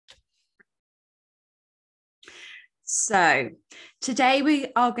So today we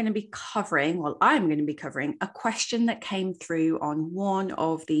are going to be I'm going to be covering a question that came through on one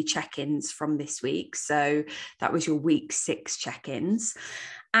of the check-ins from this week. So that was your week 6 check-ins.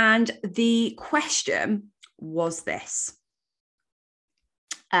 And the question was this.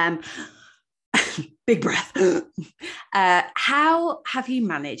 Big breath. How have you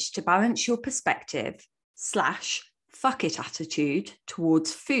managed to balance your perspective / fuck it attitude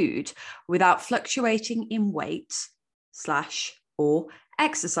towards food without fluctuating in weight / or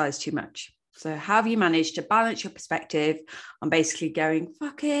exercise too much? So how have you managed to balance your perspective on basically going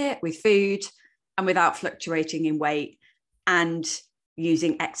fuck it with food and without fluctuating in weight and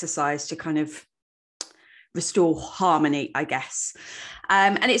using exercise to kind of restore harmony, I guess.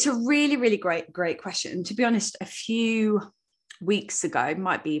 And it's a really, really great question. To be honest, a few weeks ago,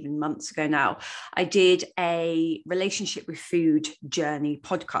 might be even months ago now, I did a relationship with food journey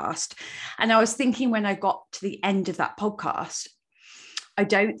podcast. And I was thinking when I got to the end of that podcast, I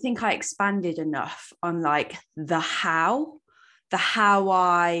don't think I expanded enough on like the how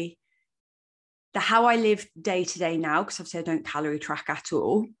I live day to day now, because obviously I don't calorie track at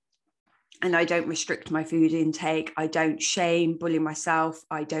all. And I don't restrict my food intake. I don't bully myself.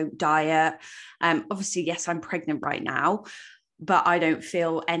 I don't diet. Obviously, yes, I'm pregnant right now, but I don't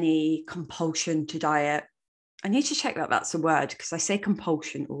feel any compulsion to diet. I need to check that that's a word, because I say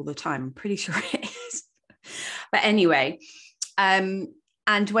compulsion all the time. I'm pretty sure it is. But anyway, and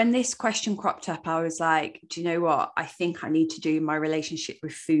when this question cropped up, I was like, do you know what? I think I need to do my relationship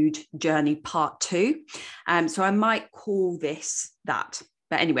with food journey part 2. So I might call this that.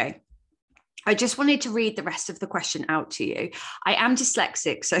 But anyway, I just wanted to read the rest of the question out to you. I am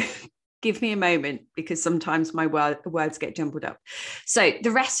dyslexic, so give me a moment, because sometimes my words get jumbled up. So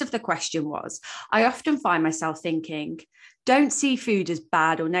the rest of the question was, I often find myself thinking, don't see food as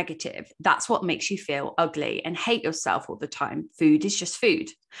bad or negative. That's what makes you feel ugly and hate yourself all the time. Food is just food.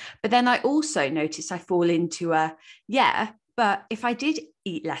 But then I also notice I fall into but if I did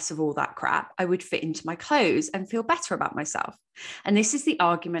eat less of all that crap, I would fit into my clothes and feel better about myself. And this is the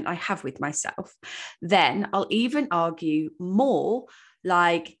argument I have with myself. Then I'll even argue more,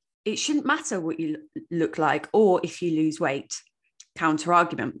 like it shouldn't matter what you look like or if you lose weight. Counter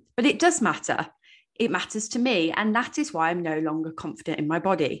argument. But it does matter. It matters to me, and that is why I'm no longer confident in my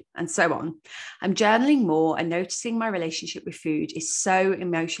body, and so on. I'm journaling more and noticing my relationship with food is so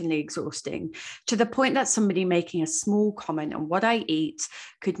emotionally exhausting, to the point that somebody making a small comment on what I eat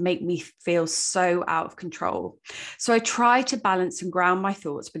could make me feel so out of control. So I try to balance and ground my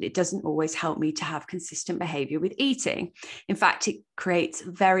thoughts, but it doesn't always help me to have consistent behavior with eating. In fact, it creates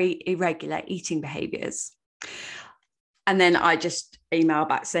very irregular eating behaviors. And then I just email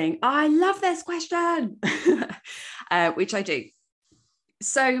back saying, I love this question, which I do.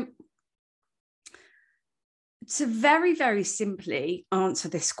 So to very, very simply answer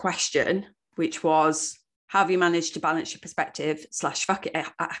this question, which was, how have you managed to balance your perspective / fuck it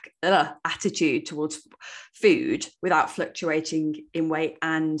attitude towards food without fluctuating in weight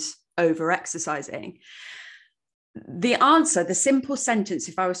and over exercising? The answer, the simple sentence,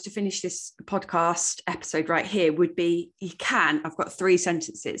 if I was to finish this podcast episode right here, would be, you can. I've got 3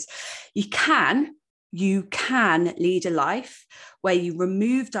 sentences. You can lead a life where you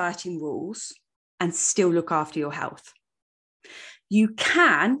remove dieting rules and still look after your health. You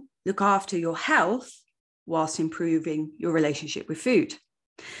can look after your health whilst improving your relationship with food.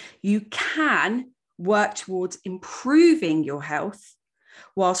 You can work towards improving your health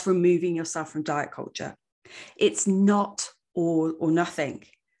whilst removing yourself from diet culture. It's not all or nothing.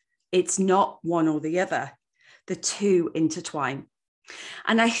 It's not one or the other. The two intertwine.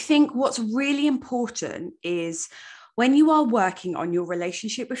 And I think what's really important is when you are working on your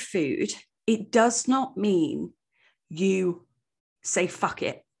relationship with food, it does not mean you say fuck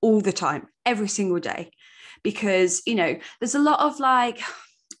it all the time, every single day. Because, there's a lot of like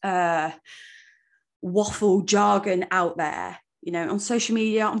waffle jargon out there, on social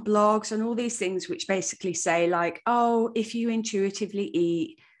media, on blogs and all these things, which basically say like, oh, if you intuitively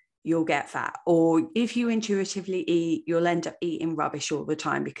eat, you'll get fat. Or if you intuitively eat, you'll end up eating rubbish all the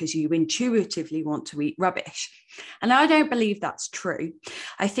time because you intuitively want to eat rubbish. And I don't believe that's true.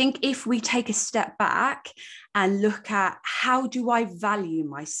 I think if we take a step back and look at, how do I value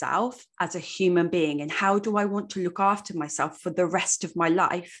myself as a human being and how do I want to look after myself for the rest of my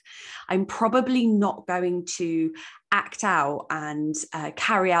life, I'm probably not going to act out and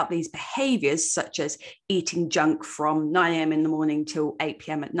carry out these behaviors such as eating junk from 9 a.m. in the morning till 8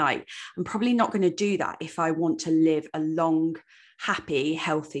 p.m. at night. I'm probably not going to do that if I want to live a long, happy,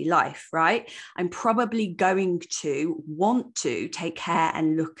 healthy life, right? I'm probably going to want to take care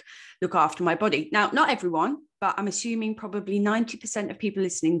and look after my body. Now, not everyone, but I'm assuming probably 90% of people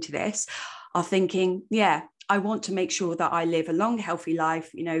listening to this are thinking, yeah, I want to make sure that I live a long, healthy life,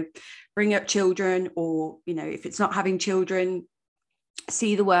 you know, bring up children, or, you know, if it's not having children,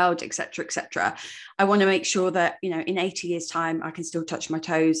 see the world, etc., etc. I want to make sure that, you know, in 80 years time, I can still touch my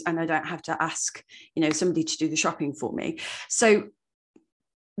toes and I don't have to ask, you know, somebody to do the shopping for me. So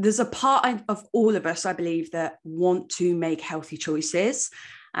there's a part of all of us, I believe, that want to make healthy choices.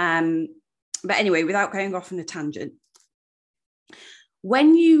 But anyway, without going off on a tangent,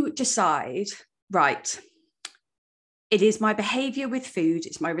 when you decide, right, it is my behavior with food,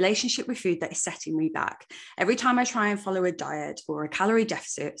 it's my relationship with food that is setting me back. Every time I try and follow a diet or a calorie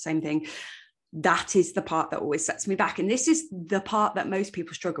deficit, same thing, that is the part that always sets me back. And this is the part that most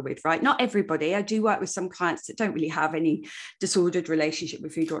people struggle with, right? Not everybody. I do work with some clients that don't really have any disordered relationship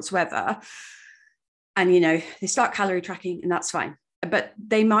with food whatsoever. And, you know, they start calorie tracking and that's fine. But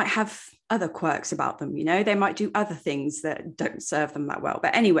they might have other quirks about them, you know, they might do other things that don't serve them that well.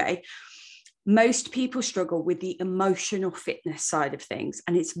 But anyway, most people struggle with the emotional fitness side of things,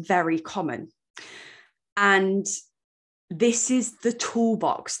 and it's very common. And this is the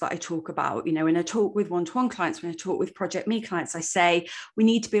toolbox that I talk about. You know, when I talk with one-to-one clients, when I talk with Project Me clients, I say, we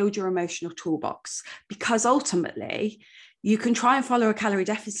need to build your emotional toolbox, because ultimately you can try and follow a calorie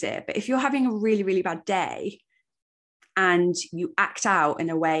deficit, but if you're having a really, really bad day and you act out in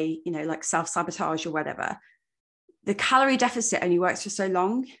a way, you know, like self-sabotage or whatever, the calorie deficit only works for so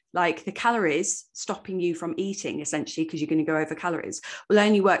long. Like the calories stopping you from eating, essentially, because you're going to go over calories, will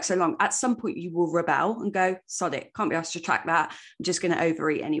only work so long. At some point, you will rebel and go, sod it, can't be asked to track that. I'm just going to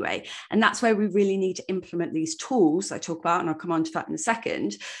overeat anyway. And that's where we really need to implement these tools I talk about, and I'll come on to that in a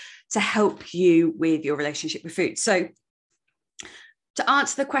second, to help you with your relationship with food. So to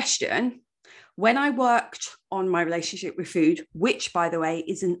answer the question, when I worked on my relationship with food, which, by the way,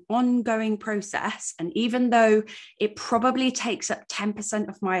 is an ongoing process, and even though it probably takes up 10%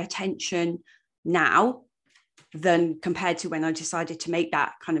 of my attention now than compared to when I decided to make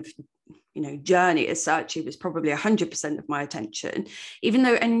that kind of, you know, journey as such, it was probably 100% of my attention. Even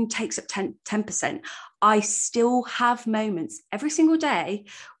though it only takes up 10%, I still have moments every single day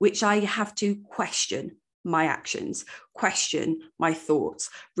which I have to question my actions, question my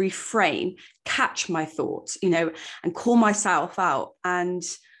thoughts, reframe, catch my thoughts, you know, and call myself out and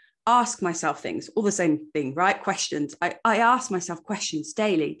ask myself things, all the same thing, right? Questions. I ask myself questions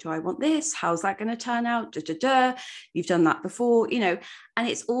daily. Do I want this? How's that going to turn out? You've done that before, you know, and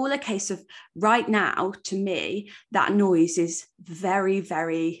it's all a case of, right now, to me, that noise is very,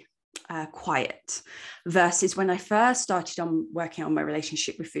 very quiet, versus when I first started on working on my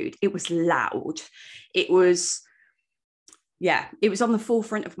relationship with food, it was loud. It was on the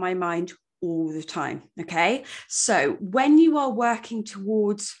forefront of my mind all the time. Okay. So when you are working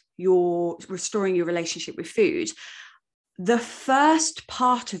towards your restoring your relationship with food, the first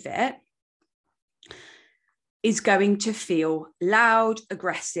part of it is going to feel loud,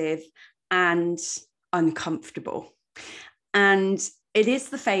 aggressive, and uncomfortable. And it is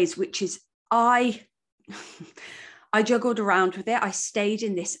the phase which is, I juggled around with it. I stayed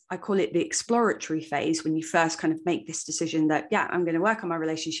in this, I call it the exploratory phase, when you first kind of make this decision that, yeah, I'm going to work on my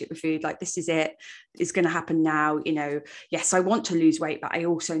relationship with food. Like, this is it. It's going to happen now. You know, yes, I want to lose weight, but I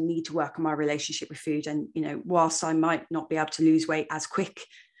also need to work on my relationship with food. And, you know, whilst I might not be able to lose weight as quick,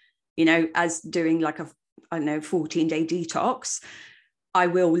 you know, as doing like a, I don't know, 14-day detox, I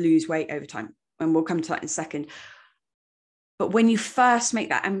will lose weight over time. And we'll come to that in a second. But when you first make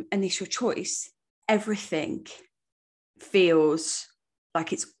that initial choice, everything feels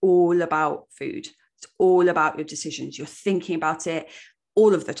like it's all about food. It's all about your decisions. You're thinking about it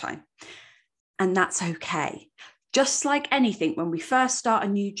all of the time. And that's okay. Just like anything, when we first start a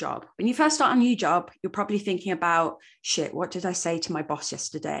new job, you're probably thinking about, shit, what did I say to my boss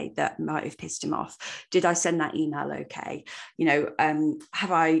yesterday that might have pissed him off? Did I send that email okay? You know,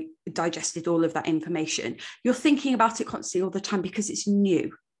 have I digested all of that information? You're thinking about it constantly all the time because it's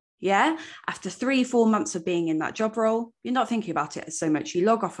new. Yeah. After 3-4 months of being in that job role, you're not thinking about it so much. You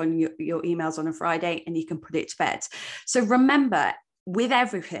log off on your emails on a Friday and you can put it to bed. So remember, with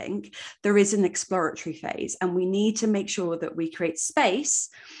everything, there is an exploratory phase, and we need to make sure that we create space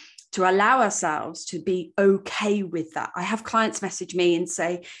to allow ourselves to be okay with that. I have clients message me and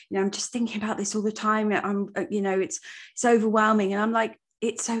say, you know, I'm just thinking about this all the time. You know, it's overwhelming. And I'm like,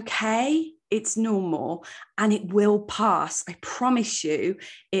 it's okay. It's normal, and it will pass. I promise you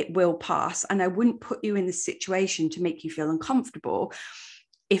it will pass. And I wouldn't put you in this situation to make you feel uncomfortable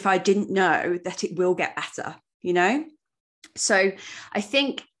if I didn't know that it will get better, you know? So I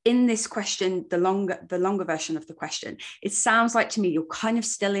think in this question, the longer version of the question, it sounds like to me you're kind of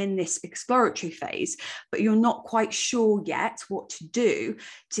still in this exploratory phase, but you're not quite sure yet what to do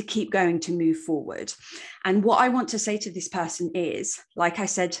to keep going to move forward. And what I want to say to this person is, like I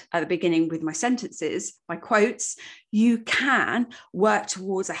said at the beginning with my sentences, my quotes, you can work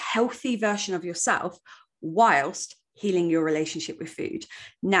towards a healthy version of yourself whilst healing your relationship with food.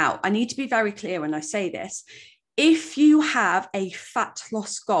 Now, I need to be very clear when I say this. If you have a fat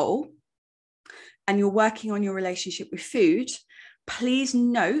loss goal and you're working on your relationship with food, please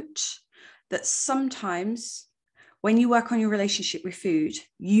note that sometimes when you work on your relationship with food,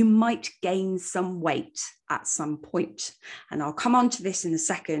 you might gain some weight at some point. And I'll come on to this in a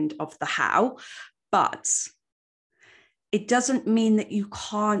second of the how, but it doesn't mean that you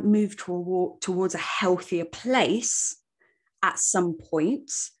can't move towards a healthier place at some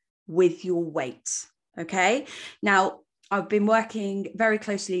point with your weight. Okay. Now, I've been working very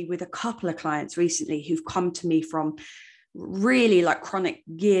closely with a couple of clients recently who've come to me from really like chronic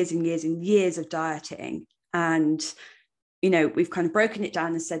years and years and years of dieting. And, you know, we've kind of broken it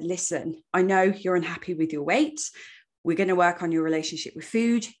down and said, listen, I know you're unhappy with your weight. We're going to work on your relationship with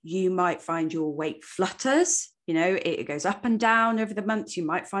food. You might find your weight flutters. You know, it goes up and down over the months. You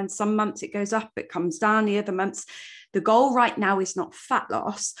might find some months it goes up, it comes down the other months. The goal right now is not fat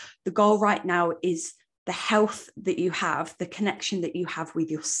loss. The goal right now is the health that you have, the connection that you have with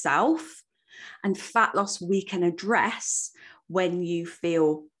yourself. And fat loss we can address when you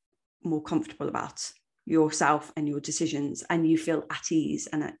feel more comfortable about yourself and your decisions and you feel at ease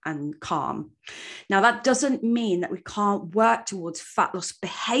and calm. Now, that doesn't mean that we can't work towards fat loss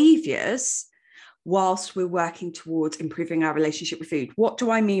behaviors whilst we're working towards improving our relationship with food. What do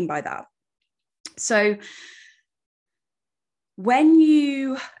I mean by that? So when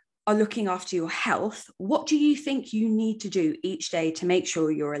you are looking after your health, what do you think you need to do each day to make sure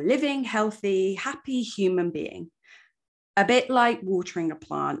you're a living, healthy, happy human being? A bit like watering a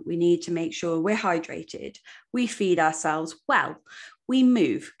plant, we need to make sure we're hydrated, we feed ourselves well, we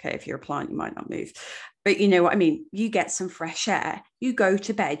move. Okay, if you're a plant, you might not move, but you know what I mean? You get some fresh air, you go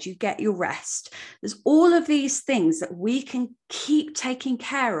to bed, you get your rest. There's all of these things that we can keep taking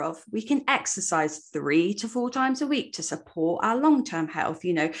care of. We can exercise 3 to 4 times a week to support our long-term health,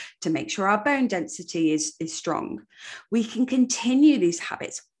 you know, to make sure our bone density is strong. We can continue these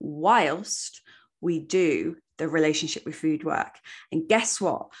habits whilst we do the relationship with food work. And guess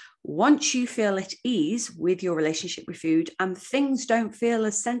what? Once you feel at ease with your relationship with food and things don't feel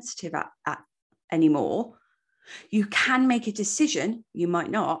as sensitive anymore, you can make a decision, you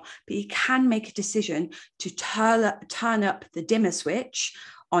might not, but you can make a decision to turn up the dimmer switch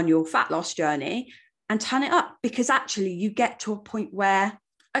on your fat loss journey and turn it up, because actually you get to a point where,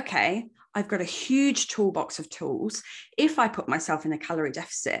 okay, I've got a huge toolbox of tools. If I put myself in a calorie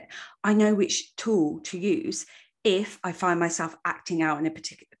deficit, I know which tool to use if I find myself acting out in a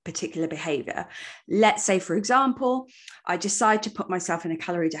particular behavior. Let's say, for example, I decide to put myself in a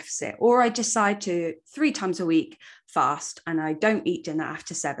calorie deficit, or I decide to 3 times a week fast and I don't eat dinner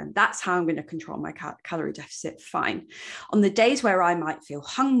after 7. That's how I'm going to control my calorie deficit. Fine. On the days where I might feel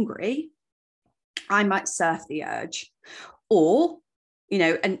hungry, I might surf the urge, or you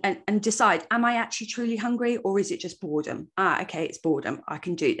know, and decide, am I actually truly hungry, or is it just boredom? Okay, it's boredom. I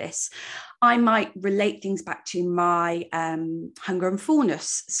can do this. I might relate things back to my hunger and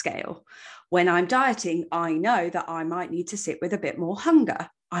fullness scale. When I'm dieting, I know that I might need to sit with a bit more hunger.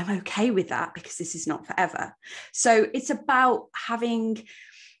 I'm okay with that because this is not forever. So it's about coming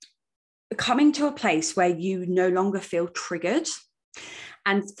to a place where you no longer feel triggered.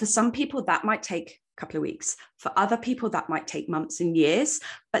 And for some people, that might take couple of weeks. For other people, that might take months and years.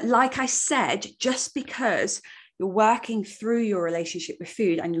 But like I said, just because you're working through your relationship with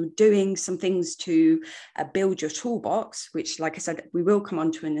food and you're doing some things to build your toolbox, which, like I said, we will come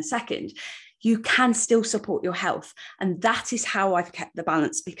on to in a second, you can still support your health. And that is how I've kept the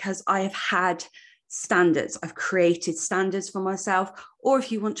balance, because I have had standards. I've created standards for myself, or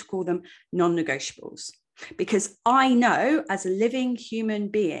if you want to call them non-negotiables. Because I know as a living human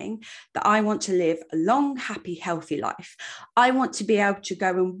being that I want to live a long, happy, healthy life. I want to be able to go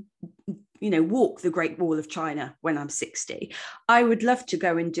and, you know, walk the Great Wall of China when I'm 60. I would love to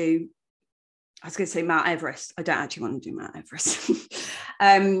go and do, I was going to say Mount Everest. I don't actually want to do Mount Everest.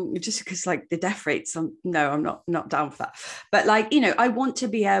 Just because like the death rates, I'm not down for that. But like, you know, I want to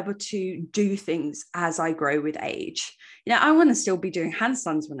be able to do things as I grow with age. You know, I want to still be doing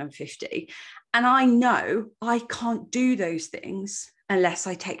handstands when I'm 50. And I know I can't do those things unless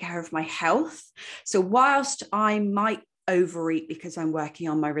I take care of my health. So whilst I might overeat because I'm working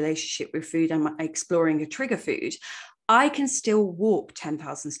on my relationship with food and exploring a trigger food, I can still walk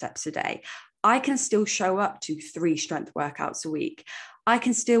 10,000 steps a day. I can still show up to 3 strength workouts a week. I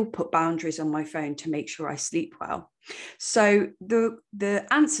can still put boundaries on my phone to make sure I sleep well. So the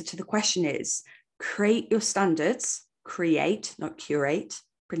answer to the question is create your standards, create, not curate,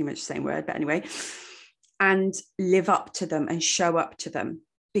 pretty much the same word, but anyway, and live up to them and show up to them.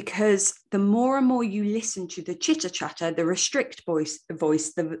 Because the more and more you listen to the chitter chatter, the restrict voice,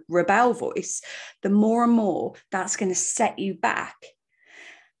 the rebel voice, the more and more that's going to set you back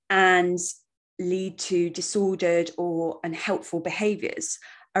and lead to disordered or unhelpful behaviors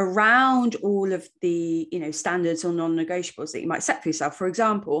around all of the, standards or non-negotiables that you might set for yourself. For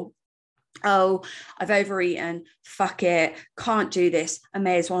example, oh, I've overeaten, fuck it, can't do this. I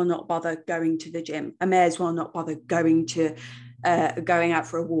may as well not bother going to the gym. I may as well not bother going out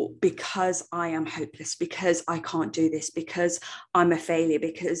for a walk because I am hopeless, because I can't do this, because I'm a failure,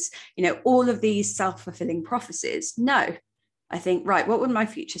 because, all of these self-fulfilling prophecies. No, I think, right, what would my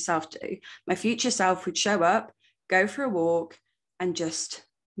future self do? My future self would show up, go for a walk, and just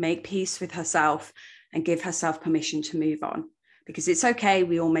make peace with herself and give herself permission to move on. Because it's okay,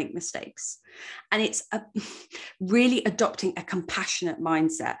 we all make mistakes. And it's really adopting a compassionate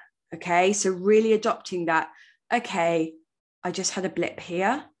mindset, okay? So really adopting that, okay, I just had a blip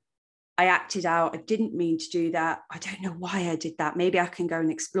here. I acted out. I didn't mean to do that. I don't know why I did that. Maybe I can go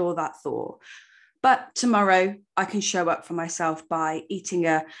and explore that thought. But tomorrow I can show up for myself by eating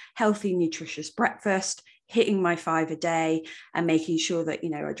a healthy, nutritious breakfast, hitting my 5 a day, and making sure that,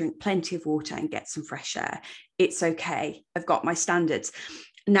 I drink plenty of water and get some fresh air. It's okay. I've got my standards.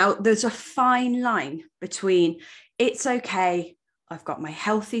 Now, there's a fine line between it's okay, I've got my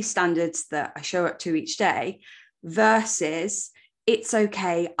healthy standards that I show up to each day, versus it's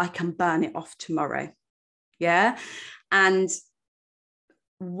okay, I can burn it off tomorrow. Yeah. And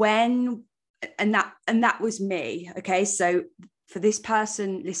that was me. Okay. So for this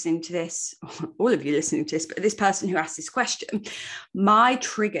person listening to this, all of you listening to this, but this person who asked this question, my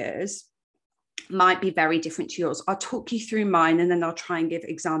triggers might be very different to yours. I'll talk you through mine and then I'll try and give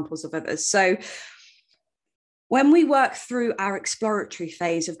examples of others. So when we work through our exploratory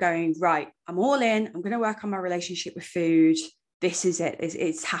phase of going, right, I'm all in, I'm going to work on my relationship with food. This is it.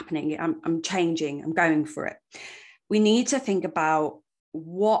 It's happening. I'm changing. I'm going for it. We need to think about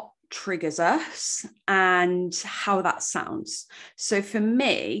what triggers us and how that sounds. So for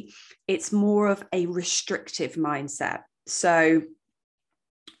me, it's more of a restrictive mindset. So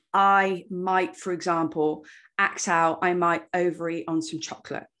I might, for example, act out, I might overeat on some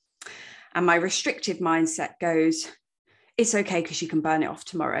chocolate. And my restrictive mindset goes, it's okay because you can burn it off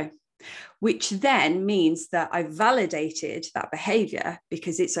tomorrow, which then means that I've validated that behavior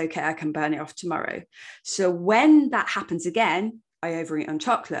because it's okay, I can burn it off tomorrow. So when that happens again, I overeat on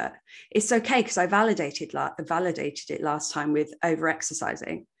chocolate, it's okay because I validated it last time with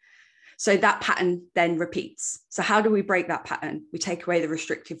over-exercising. So that pattern then repeats. So how do we break that pattern? We take away the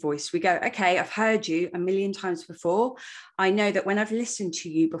restrictive voice. We go, okay, I've heard you a million times before. I know that when I've listened to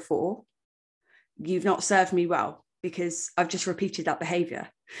you before, you've not served me well because I've just repeated that behavior.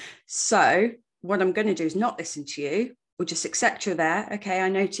 So what I'm going to do is not listen to you or just accept you're there. Okay, I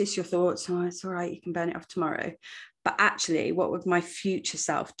notice your thoughts. Oh, it's all right. You can burn it off tomorrow. But actually, what would my future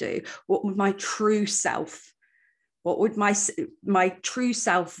self do? What would my true self, what would my true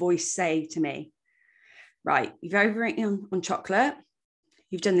self voice say to me? Right, you've overeaten on chocolate.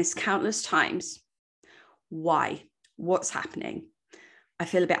 You've done this countless times. Why? What's happening? I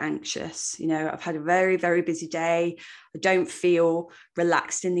feel a bit anxious. I've had a very, very busy day. I don't feel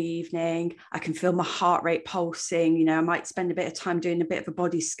relaxed in the evening. I can feel my heart rate pulsing. I might spend a bit of time doing a bit of a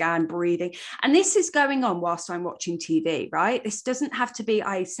body scan, breathing. And this is going on whilst I'm watching TV, right? This doesn't have to be,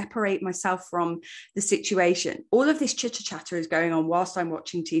 I separate myself from the situation. All of this chitter chatter is going on whilst I'm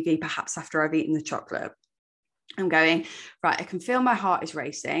watching TV, perhaps after I've eaten the chocolate. I'm going, right, I can feel my heart is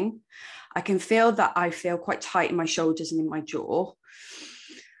racing. I can feel that I feel quite tight in my shoulders and in my jaw.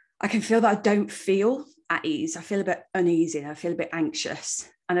 I can feel that I don't feel at ease. I feel a bit uneasy. I feel a bit anxious.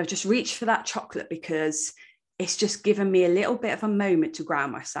 And I've just reached for that chocolate because it's just given me a little bit of a moment to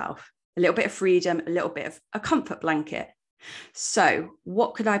ground myself, a little bit of freedom, a little bit of a comfort blanket. So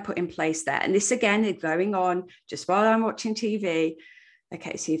what could I put in place there? And this again is going on just while I'm watching TV.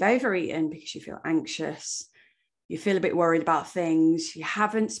 Okay, so you've overeaten because you feel anxious. You feel a bit worried about things. You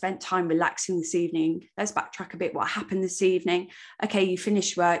haven't spent time relaxing this evening. Let's backtrack a bit. What happened this evening? Okay, you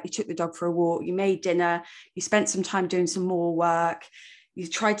finished work. You took the dog for a walk. You made dinner. You spent some time doing some more work. You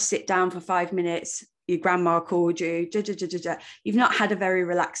tried to sit down for 5 minutes. Your grandma called you. You've not had a very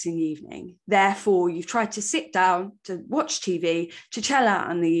relaxing evening. Therefore, you've tried to sit down to watch TV, to chill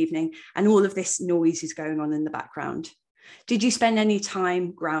out in the evening. And all of this noise is going on in the background. Did you spend any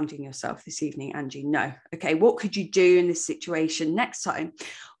time grounding yourself this evening, Angie? No. Okay, what could you do in this situation next time?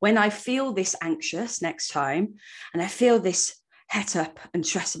 When I feel this anxious next time, and I feel this het up and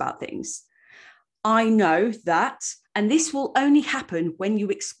stress about things, I know that, and this will only happen when you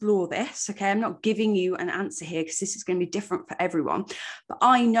explore this, okay? I'm not giving you an answer here because this is going to be different for everyone, but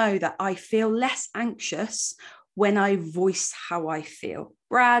I know that I feel less anxious when I voice how I feel.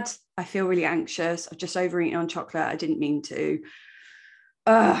 Brad, I feel really anxious. I've just overeaten on chocolate. I didn't mean to.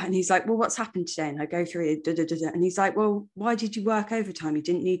 And he's like, well, what's happened today? And I go through it. And he's like, well, why did you work overtime? You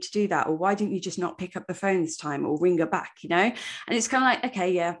didn't need to do that. Or why didn't you just not pick up the phone this time or ring her back, you know? And it's kind of like,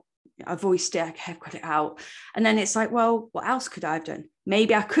 okay, yeah, I voiced it. Okay, I've got it out. And then it's like, well, what else could I have done?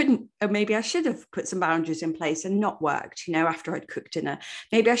 Maybe I couldn't, or maybe I should have put some boundaries in place and not worked, you know, after I'd cooked dinner.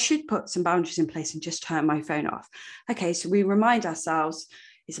 Maybe I should put some boundaries in place and just turn my phone off. Okay, so we remind ourselves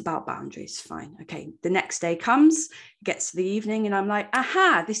it's about boundaries. Fine. Okay, the next day comes, it gets to the evening, and I'm like,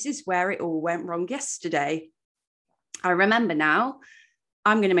 aha, this is where it all went wrong yesterday. I remember now.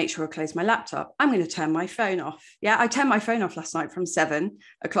 I'm going to make sure I close my laptop. I'm going to turn my phone off. Yeah, I turned my phone off last night from 7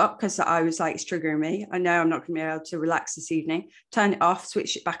 o'clock because I was like, it's triggering me. I know I'm not going to be able to relax this evening. Turn it off,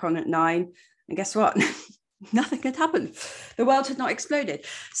 switch it back on at 9. And guess what? Nothing had happened. The world had not exploded.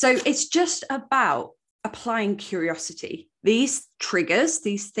 So it's just about applying curiosity. These triggers,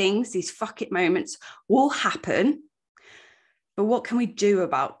 these things, these fuck it moments will happen. But what can we do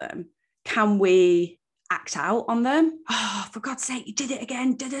about them? Can we act out on them? Oh, for God's sake, you did it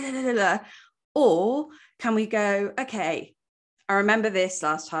again. Da, da, da, da, da. Or can we go, okay, I remember this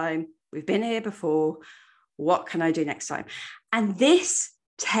last time. We've been here before. What can I do next time? And this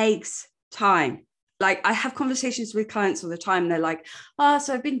takes time. Like I have conversations with clients all the time. And they're like, oh,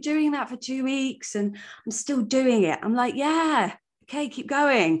 so I've been doing that for 2 weeks and I'm still doing it. I'm like, yeah, okay, keep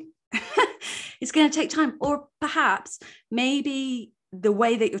going. It's going to take time. Or perhaps maybe the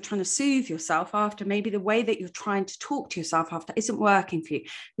way that you're trying to soothe yourself after, maybe the way that you're trying to talk to yourself after isn't working for you.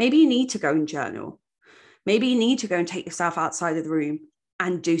 Maybe you need to go and journal. Maybe you need to go and take yourself outside of the room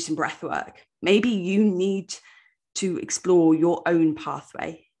and do some breath work. Maybe you need to explore your own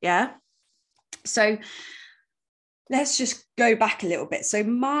pathway. Yeah. So let's just go back a little bit. So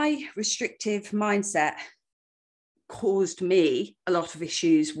my restrictive mindset caused me a lot of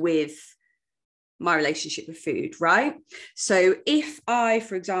issues with my relationship with food, right? So if I,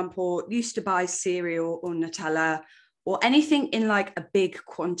 for example, used to buy cereal or Nutella or anything in like a big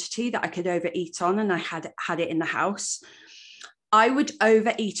quantity that I could overeat on, and I had it in the house, I would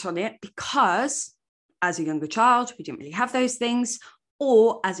overeat on it because as a younger child, we didn't really have those things,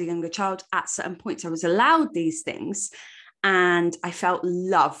 or as a younger child, at certain points, I was allowed these things and I felt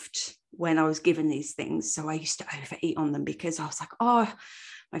loved when I was given these things. So I used to overeat on them because I was like, oh,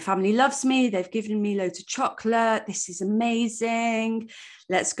 my family loves me. They've given me loads of chocolate. This is amazing.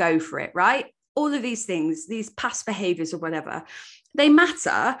 Let's go for it, right? All of these things, these past behaviors or whatever, they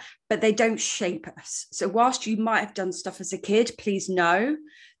matter, but they don't shape us. So whilst you might have done stuff as a kid, please know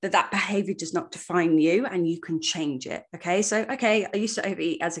that that behavior does not define you and you can change it. Okay. So, okay, I used to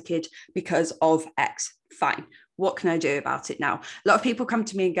overeat as a kid because of X. Fine. What can I do about it now? A lot of people come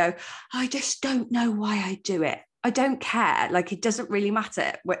to me and go, I just don't know why I do it. I don't care. Like, it doesn't really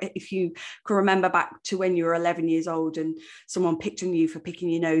matter. If you can remember back to when you were 11 years old and someone picked on you for picking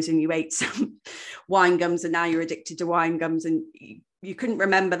your nose and you ate some wine gums and now you're addicted to wine gums and you couldn't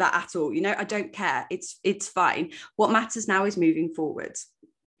remember that at all. You know, I don't care. It's fine. What matters now is moving forwards.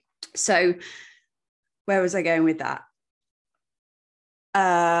 So where was I going with that?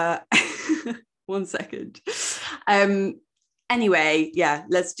 1 second. Anyway, yeah,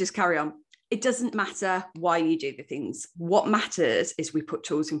 let's just carry on. It doesn't matter why you do the things. What matters is we put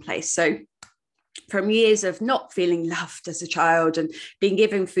tools in place. So from years of not feeling loved as a child and being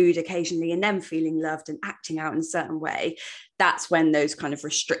given food occasionally and then feeling loved and acting out in a certain way, that's when those kind of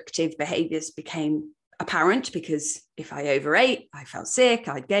restrictive behaviors became apparent, because if I overate, I felt sick,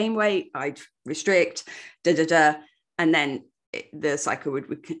 I'd gain weight, I'd restrict, and then the cycle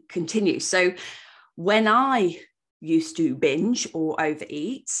would continue. So when I used to binge or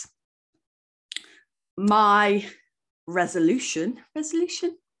overeat, my resolution,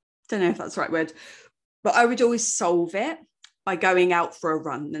 don't know if that's the right word, but I would always solve it by going out for a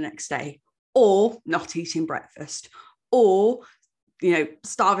run the next day, or not eating breakfast, or, you know,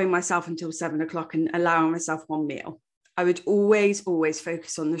 starving myself until 7 o'clock and allowing myself one meal. I would always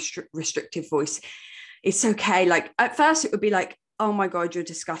focus on the restrictive voice. It's okay. Like at first it would be like, oh my God, you're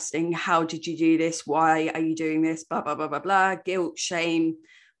disgusting. How did you do this? Why are you doing this? Blah, blah, blah, blah, blah. Guilt, shame,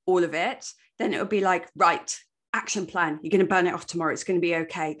 all of it. Then it would be like, right, action plan. You're going to burn it off tomorrow. It's going to be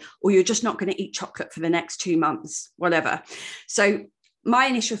okay. Or you're just not going to eat chocolate for the next 2 months, whatever. So my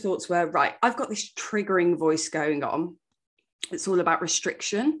initial thoughts were, right, I've got this triggering voice going on. It's all about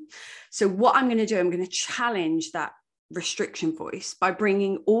restriction. So what I'm going to do, I'm going to challenge that restriction voice by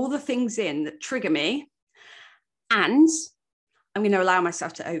bringing all the things in that trigger me, and I'm going to allow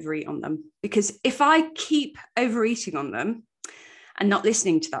myself to overeat on them. Because if I keep overeating on them and not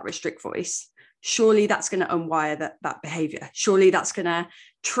listening to that restrict voice, surely that's going to unwire that behavior. Surely that's going to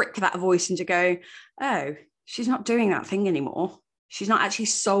trick that voice into go, oh, she's not doing that thing anymore. She's not actually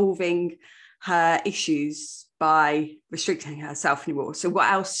solving her issues by restricting herself anymore. So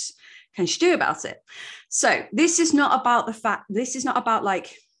what else can she do about it? So this is not about the fact, this is not about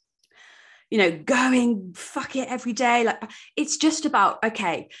like, you know, going fuck it every day. Like, it's just about,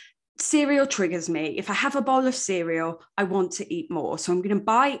 okay, cereal triggers me. If I have a bowl of cereal, I want to eat more. So I'm going to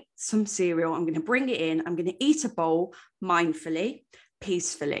buy some cereal. I'm going to bring it in. I'm going to eat a bowl mindfully,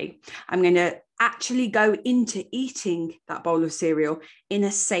 peacefully. I'm going to actually go into eating that bowl of cereal in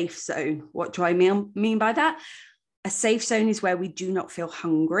a safe zone. What do I mean by that? A safe zone is where we do not feel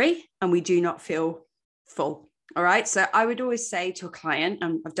hungry and we do not feel full. All right. So I would always say to a client,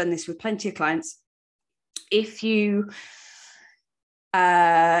 and I've done this with plenty of clients, if you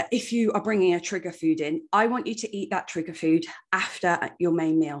are bringing a trigger food in, I want you to eat that trigger food after your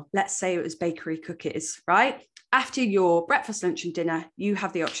main meal. Let's say it was bakery cookies, right? After your breakfast, lunch, and dinner, you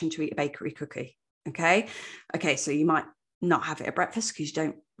have the option to eat a bakery cookie. Okay. So you might not have it at breakfast because you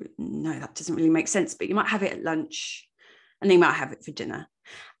don't know, that doesn't really make sense, but you might have it at lunch and then you might have it for dinner.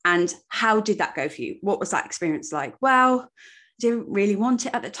 And how did that go for you? What was that experience like? Well, I didn't really want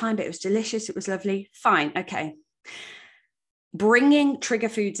it at the time, but it was delicious. It was lovely. Fine. Okay. Bringing trigger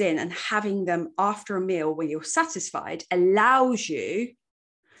foods in and having them after a meal when you're satisfied allows you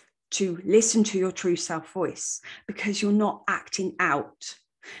to listen to your true self voice, because you're not acting out,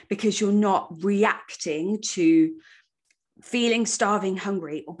 because you're not reacting to feeling starving,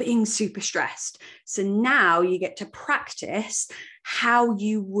 hungry, or being super stressed. So now you get to practice how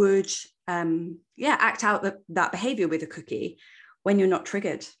you would act out that behavior with a cookie when you're not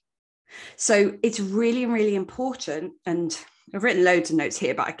triggered. So it's really, really important. And I've written loads of notes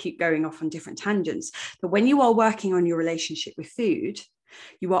here, but I keep going off on different tangents. But when you are working on your relationship with food,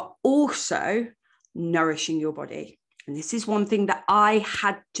 you are also nourishing your body. And this is one thing that I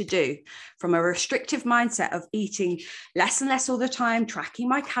had to do from a restrictive mindset of eating less and less all the time, tracking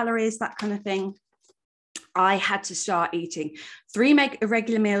my calories, that kind of thing. I had to start eating 3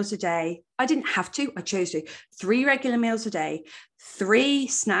 regular meals a day. I didn't have to, I chose to. 3 regular meals a day, 3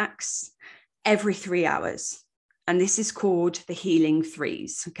 snacks every 3 hours. And this is called the Healing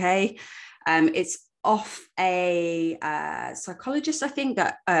Threes, okay? It's off a psychologist, I think,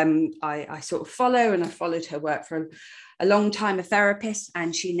 that I sort of follow, and I followed her work for a long time, a therapist,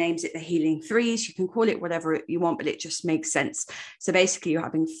 and she names it the Healing Threes. You can call it whatever you want, but it just makes sense. So basically you're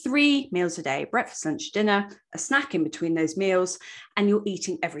having 3 meals a day, breakfast, lunch, dinner, a snack in between those meals, and you're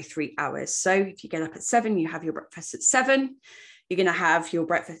eating every 3 hours. So if you get up at 7, you have your breakfast at 7. You're going to have your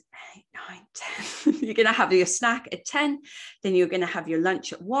breakfast 8, 9, 10. You're going to have your snack at 10. Then you're going to have your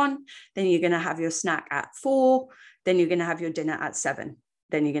lunch at 1. Then you're going to have your snack at 4. Then you're going to have your dinner at 7.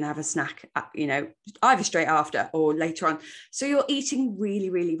 Then you're going to have a snack at, either straight after or later on. So you're eating really,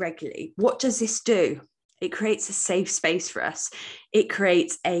 really regularly. What does this do? It creates a safe space for us. It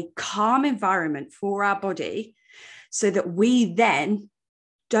creates a calm environment for our body so that we then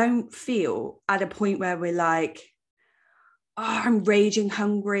don't feel at a point where we're like, oh, I'm raging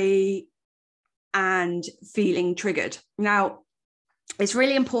hungry and feeling triggered. Now, it's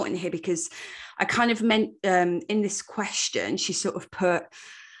really important here because I kind of meant in this question, she sort of put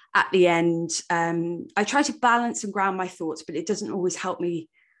at the end, I try to balance and ground my thoughts, but it doesn't always help me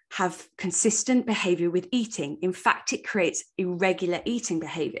have consistent behavior with eating. In fact, it creates irregular eating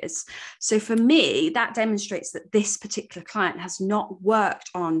behaviors. So for me, that demonstrates that this particular client has not worked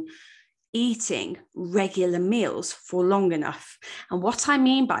on eating regular meals for long enough. And what I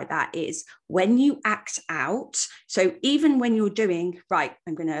mean by that is when you act out, so even when you're doing, right,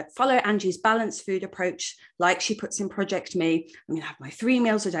 I'm going to follow Angie's balanced food approach, like she puts in Project Me, I'm going to have my 3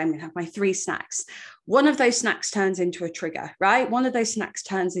 meals a day, I'm going to have my 3 snacks. One of those snacks turns into a trigger, right? One of those snacks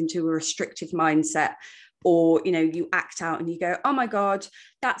turns into a restrictive mindset. Or, you act out and you go, oh my God,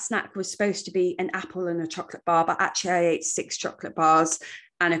 that snack was supposed to be an apple and a chocolate bar, but actually I ate 6 chocolate bars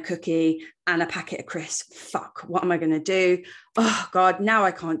and a cookie and a packet of crisps. Fuck, what am I going to do? Oh God, now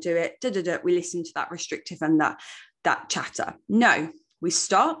I can't do it. We listen to that restrictive and that chatter. No, we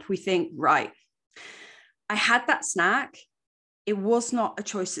stop. We think, right, I had that snack. It was not a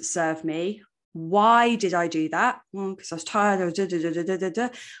choice that served me. Why did I do that? Well, because I was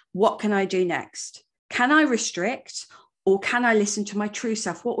tired. What can I do next? Can I restrict, or can I listen to my true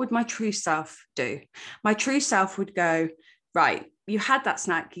self? What would my true self do? My true self would go, right, you had that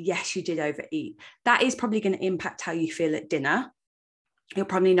snack. Yes, you did overeat. That is probably going to impact how you feel at dinner. You're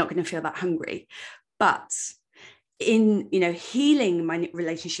probably not going to feel that hungry. But in, healing my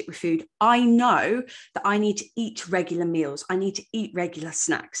relationship with food, I know that I need to eat regular meals. I need to eat regular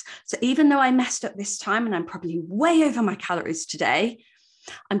snacks. So even though I messed up this time and I'm probably way over my calories today,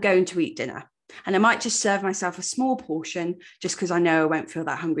 I'm going to eat dinner. And I might just serve myself a small portion just because I know I won't feel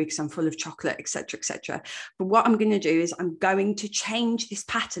that hungry because I'm full of chocolate, etc., etc. But what I'm going to do is I'm going to change this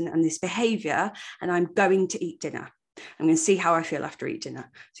pattern and this behavior, and I'm going to eat dinner. I'm going to see how I feel after eat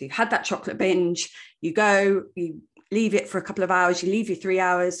dinner. So you've had that chocolate binge, you leave it for a couple of hours, you leave your 3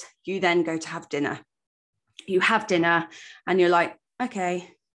 hours, you then go to have dinner. You have dinner and you're like, okay,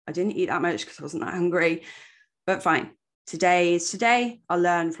 I didn't eat that much because I wasn't that hungry, but fine. Today is today. I'll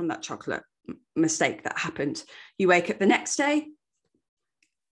learn from that chocolate mistake that happened. You wake up the next day,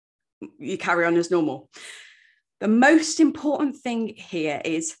 you carry on as normal. The most important thing here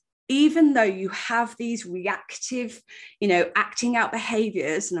is, even though you have these reactive, acting out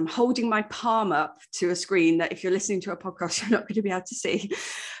behaviors, and I'm holding my palm up to a screen that if you're listening to a podcast, you're not going to be able to see.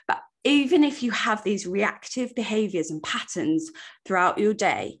 But even if you have these reactive behaviors and patterns throughout your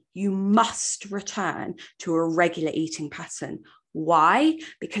day, you must return to a regular eating pattern. Why?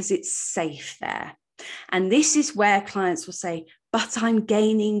 Because it's safe there. And this is where clients will say, but I'm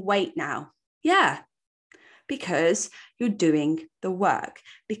gaining weight now. Yeah, because you're doing the work,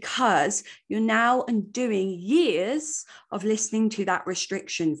 because you're now undoing years of listening to that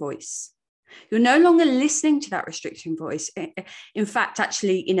restriction voice. You're no longer listening to that restricting voice. In fact,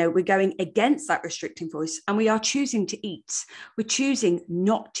 actually, we're going against that restricting voice, and we are choosing to eat. We're choosing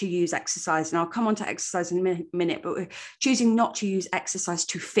not to use exercise. And I'll come on to exercise in a minute, but we're choosing not to use exercise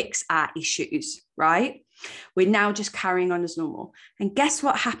to fix our issues, right? We're now just carrying on as normal. And guess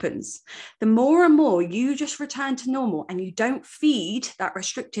what happens? The more and more you just return to normal and you don't feed that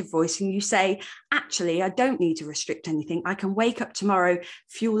restrictive voice, and you say, actually, I don't need to restrict anything. I can wake up tomorrow,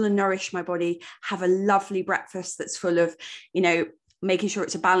 fuel and nourish my body, have a lovely breakfast that's full of, making sure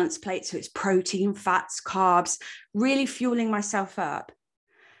it's a balanced plate. So it's protein, fats, carbs, really fueling myself up.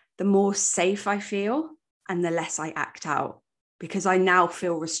 The more safe I feel and the less I act out, because I now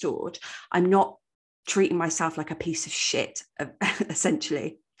feel restored. I'm not treating myself like a piece of shit,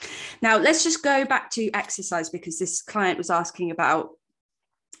 essentially. Now, let's just go back to exercise, because this client was asking about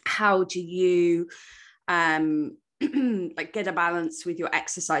how do you get a balance with your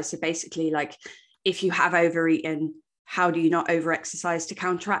exercise. So basically, if you have overeaten, how do you not over-exercise to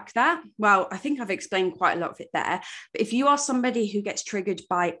counteract that? Well, I think I've explained quite a lot of it there. But if you are somebody who gets triggered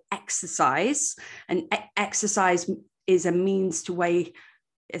by exercise, and exercise is a means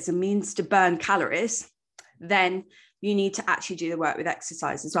to burn calories, then you need to actually do the work with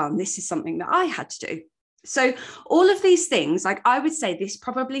exercise as well. And this is something that I had to do. So all of these things, I would say this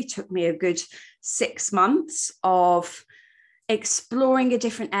probably took me a good 6 months of exploring a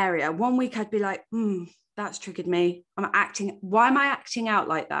different area. 1 week I'd be like, that's triggered me. Why am I acting out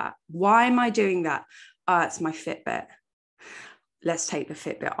like that? Why am I doing that? It's my Fitbit. Let's take the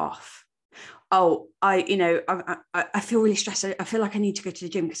Fitbit off. Oh, I feel really stressed. I feel like I need to go to the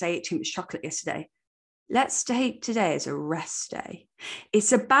gym because I ate too much chocolate yesterday. Let's take today as a rest day.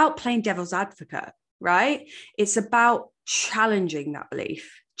 It's about playing devil's advocate, right? It's about challenging that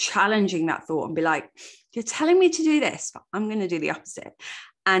belief, challenging that thought, and be like, you're telling me to do this, but I'm going to do the opposite.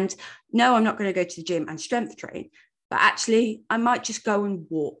 And no, I'm not going to go to the gym and strength train, but actually I might just go and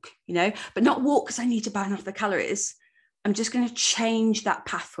walk, but not walk because I need to burn off the calories. I'm just going to change that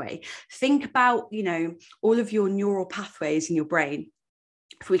pathway. Think about, all of your neural pathways in your brain.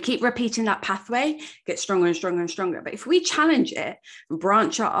 If we keep repeating that pathway, it gets stronger and stronger and stronger. But if we challenge it and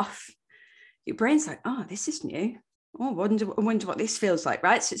branch off, your brain's like, oh, this is new. Oh, I wonder what this feels like,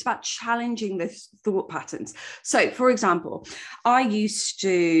 right? So it's about challenging the thought patterns. So, for example, I used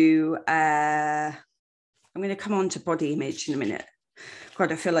to, I'm going to come on to body image in a minute.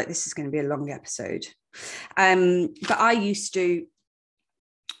 God, I feel like this is going to be a long episode. But I used to,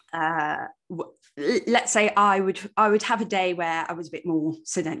 let's say I would have a day where I was a bit more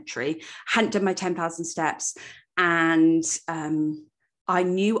sedentary, hadn't done my 10,000 steps, and I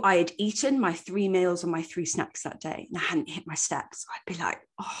knew I had eaten my 3 meals and my 3 snacks that day, and I hadn't hit my steps. I'd be like,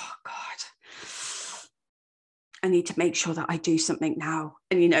 oh God, I need to make sure that I do something now.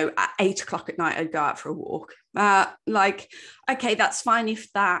 And, at 8 o'clock at night, I'd go out for a walk. Okay, that's fine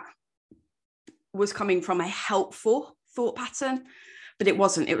if that was coming from a helpful thought pattern, but it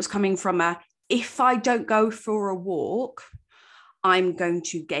wasn't. It was coming from a if I don't go for a walk, I'm going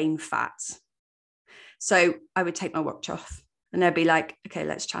to gain fat. So I would take my watch off and they'd be like, okay,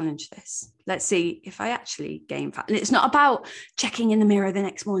 let's challenge this. Let's see if I actually gain fat. And it's not about checking in the mirror the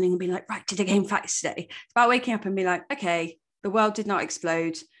next morning and being like, right, did I gain fat today? It's about waking up and being like, okay, the world did not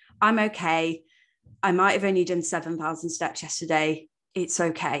explode. I'm okay. I might have only done 7,000 steps yesterday. It's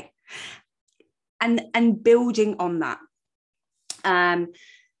okay. And building on that.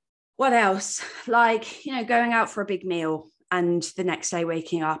 What else? Like, going out for a big meal and the next day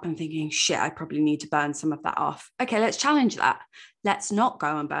waking up and thinking, shit, I probably need to burn some of that off. Okay, let's challenge that. Let's not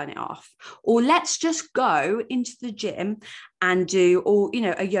go and burn it off. Or let's just go into the gym and do,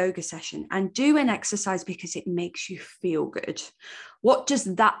 a yoga session and do an exercise because it makes you feel good. What does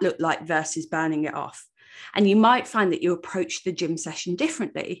that look like versus burning it off? And you might find that you approach the gym session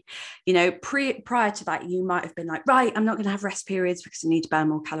differently. Prior to that, you might have been like, right, I'm not going to have rest periods because I need to burn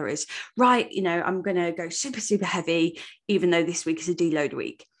more calories. Right, I'm going to go super, super heavy, even though this week is a deload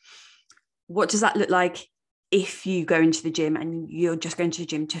week. What does that look like if you go into the gym and you're just going to the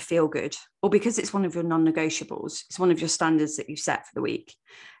gym to feel good? Or because it's one of your non-negotiables, it's one of your standards that you set for the week.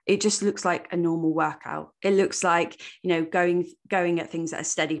 It just looks like a normal workout. It looks like, going at things at a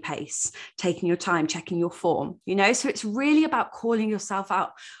steady pace, taking your time, checking your form, so it's really about calling yourself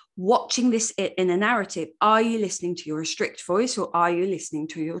out, watching this in a narrative. Are you listening to your restrict voice or are you listening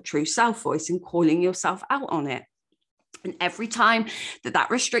to your true self voice and calling yourself out on it? And every time that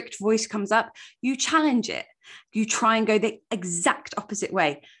restrict voice comes up, you challenge it. You try and go the exact opposite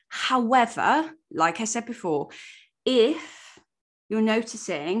way. However, like I said before, if you're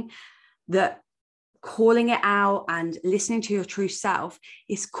noticing that calling it out and listening to your true self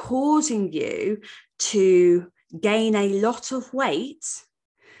is causing you to gain a lot of weight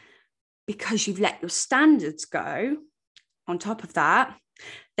because you've let your standards go, on top of that,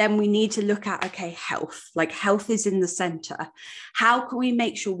 then we need to look at, okay, health. Like, health is in the center. How can we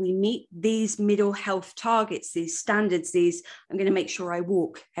make sure we meet these middle health targets, these standards, I'm going to make sure I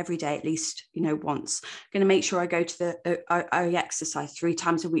walk every day, at least, once. I'm going to make sure I go to I exercise 3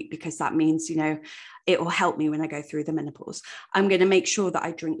 times a week because that means, it will help me when I go through the menopause. I'm going to make sure that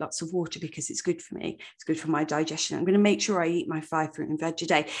I drink lots of water because it's good for me. It's good for my digestion. I'm going to make sure I eat my 5 fruit and veg a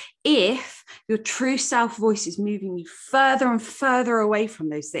day. If your true self voice is moving you further and further away from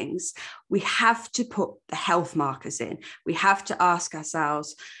those things, we have to put the health markers in. We have to ask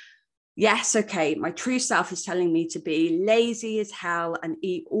ourselves, yes, okay, my true self is telling me to be lazy as hell and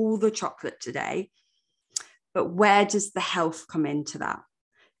eat all the chocolate today. But where does the health come into that?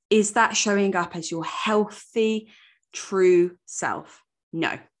 Is that showing up as your healthy, true self?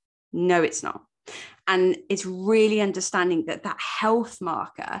 No, it's not. And it's really understanding that health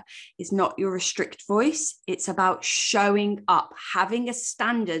marker is not your restrict voice. It's about showing up, having a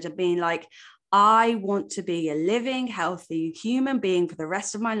standard of being like, I want to be a living, healthy human being for the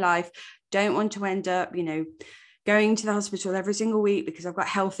rest of my life. Don't want to end up, going to the hospital every single week because I've got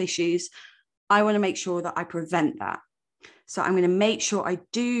health issues. I want to make sure that I prevent that. So I'm going to make sure I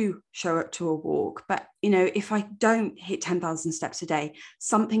do show up to a walk. But, if I don't hit 10,000 steps a day,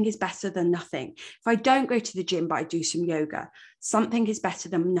 something is better than nothing. If I don't go to the gym, but I do some yoga, something is better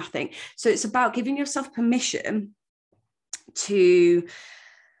than nothing. So it's about giving yourself permission to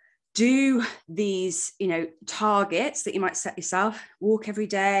do these, targets that you might set yourself: walk every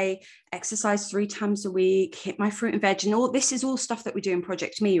day, exercise 3 times a week, hit my fruit and veg, and all this is all stuff that we do in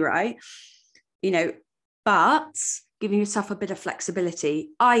Project Me, right? But giving yourself a bit of flexibility,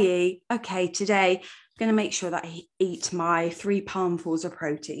 i.e., okay, today I'm going to make sure that I eat my 3 palmfuls of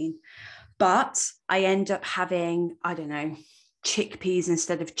protein, but I end up having, chickpeas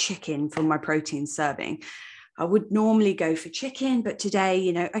instead of chicken for my protein serving. I would normally go for chicken, but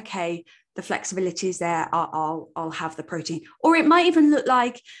today, okay, the flexibility is there. I'll have the protein. Or it might even look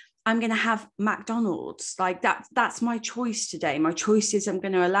like I'm going to have McDonald's. Like that's my choice today. My choice is I'm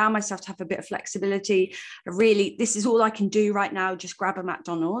going to allow myself to have a bit of flexibility. This is all I can do right now. Just grab a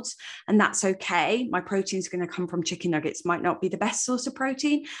McDonald's, and that's okay. My protein is going to come from chicken nuggets. Might not be the best source of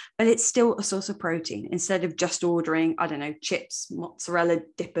protein, but it's still a source of protein, instead of just ordering, chips, mozzarella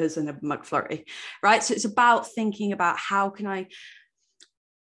dippers and a McFlurry, right? So it's about thinking about how can I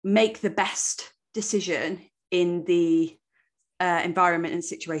make the best decision in the environment and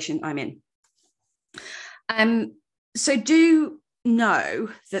situation I'm in. So do know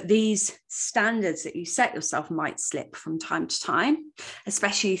that these standards that you set yourself might slip from time to time,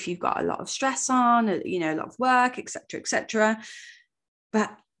 especially if you've got a lot of stress on, a lot of work, etc.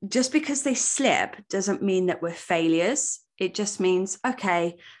 But just because they slip doesn't mean that we're failures. It just means,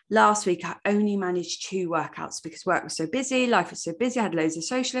 okay, last week I only managed 2 workouts because work was so busy, life was so busy, I had loads of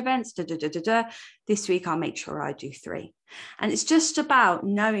social events, This week I'll make sure I do 3. And it's just about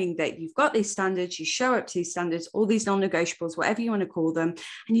knowing that you've got these standards, you show up to these standards, all these non-negotiables, whatever you want to call them,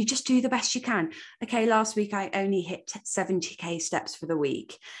 and you just do the best you can. Okay, last week I only hit 70k steps for the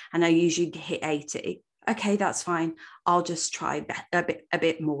week, and I usually hit 80. Okay, that's fine. I'll just try a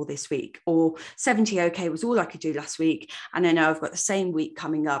bit more this week. Or 70 okay was all I could do last week, and I know I've got the same week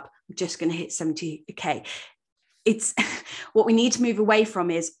coming up. I'm just going to hit 70k. It's what we need to move away from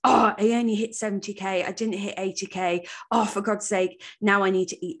is, I only hit 70k, I didn't hit 80k. Oh, for God's sake, now I need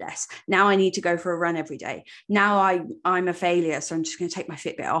to eat less. Now I need to go for a run every day. Now I'm a failure, so I'm just going to take my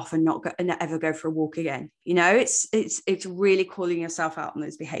Fitbit off and not ever go for a walk again. You know, it's really calling yourself out on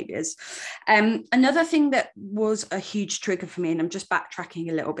those behaviors. Another thing that was a huge trigger for me, and I'm just backtracking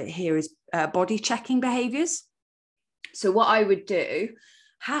a little bit here, is body checking behaviors. So what I would do,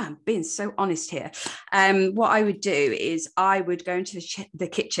 I'm being so honest here. What I would do is I would go into the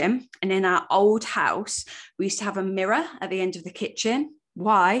kitchen, and in our old house, we used to have a mirror at the end of the kitchen.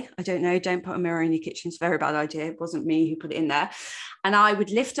 Why? I don't know. Don't put a mirror in your kitchen. It's a very bad idea. It wasn't me who put it in there. And I would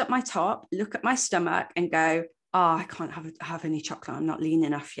lift up my top, look at my stomach and go, I can't have any chocolate. I'm not lean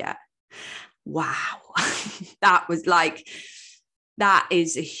enough yet. Wow. That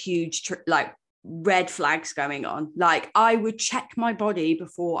is a huge, red flags going on. Like, I would check my body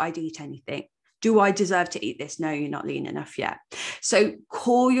before I'd eat anything. Do I deserve to eat this? No, you're not lean enough yet. So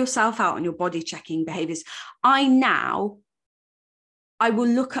call yourself out on your body checking behaviors. I will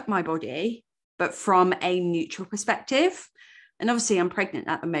look at my body, but from a neutral perspective. And obviously I'm pregnant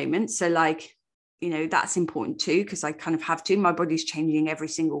at the moment. So that's important too, because I kind of have to. My body's changing every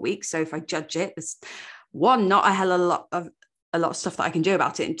single week. So if I judge it, there's not a hell of a lot of stuff that I can do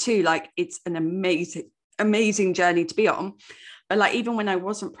about it. And 2, it's an amazing journey to be on. But even when I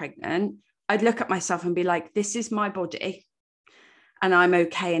wasn't pregnant, I'd look at myself and be like, this is my body, and I'm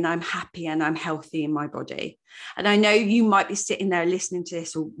okay, and I'm happy, and I'm healthy in my body. And I know you might be sitting there listening to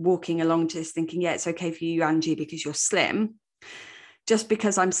this or walking along to this thinking, yeah, it's okay for you, Angie, because you're slim. Just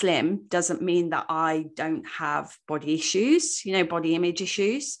because I'm slim doesn't mean that I don't have body issues, body image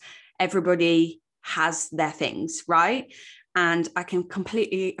issues. Everybody has their things, right? And I can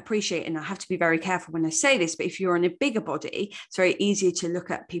completely appreciate, and I have to be very careful when I say this, but if you're in a bigger body, it's very easy to look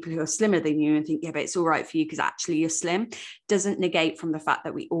at people who are slimmer than you and think, yeah, but it's all right for you because actually you're slim. Doesn't negate from the fact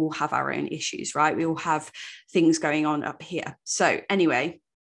that we all have our own issues, right? We all have things going on up here. So anyway,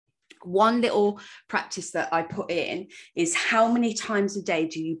 one little practice that I put in is, how many times a day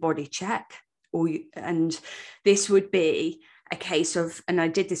do you body check? And this would be a case of, and I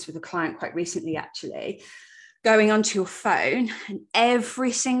did this with a client quite recently, actually, going onto your phone, and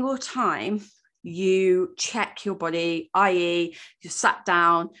every single time you check your body, i.e. you sat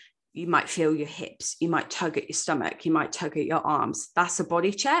down, you might feel your hips, you might tug at your stomach, you might tug at your arms. That's a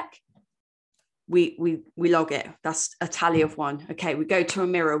body check. We log it. That's a tally of 1. Okay, we go to a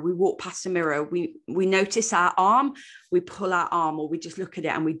mirror, we walk past a mirror, we notice our arm, we pull our arm, or we just look at it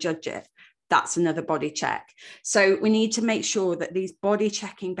and we judge it. That's another body check. So we need to make sure that these body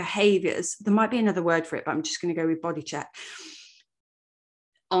checking behaviors, there might be another word for it, but I'm just going to go with body check,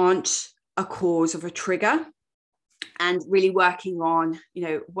 aren't a cause of a trigger, and really working on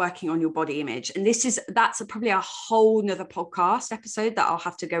your body image. And that's probably a whole nother podcast episode that I'll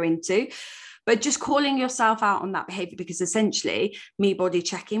have to go into, but just calling yourself out on that behavior, because essentially me body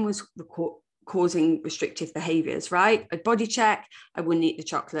checking was causing restrictive behaviors, right? I'd body check, I wouldn't eat the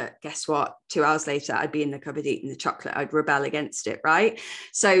chocolate. Guess what? 2 hours later, I'd be in the cupboard eating the chocolate. I'd rebel against it, right?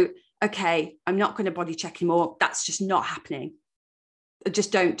 So, okay, I'm not going to body check anymore. That's just not happening.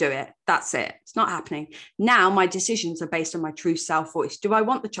 Just don't do it. That's it. It's not happening. Now my decisions are based on my true self voice. Do I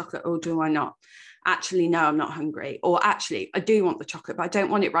want the chocolate or do I not? Actually, no, I'm not hungry. Or actually, I do want the chocolate, but I don't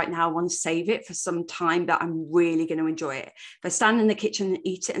want it right now. I want to save it for some time that I'm really going to enjoy it. If I stand in the kitchen and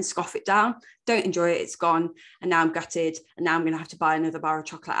eat it and scoff it down, don't enjoy it. It's gone. And now I'm gutted. And now I'm going to have to buy another bar of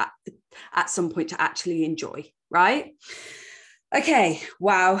chocolate at some point to actually enjoy, right? Okay.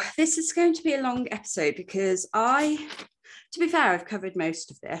 Wow. This is going to be a long episode because to be fair, I've covered most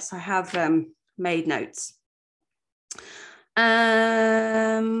of this. I have made notes.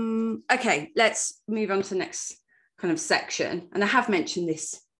 Okay, let's move on to the next kind of section. And I have mentioned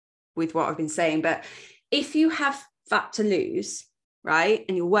this with what I've been saying, but if you have fat to lose, right,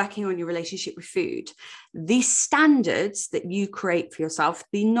 and you're working on your relationship with food, the standards that you create for yourself,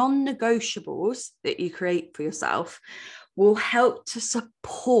 the non-negotiables that you create for yourself, will help to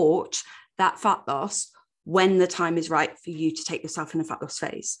support that fat loss when the time is right for you to take yourself in a fat loss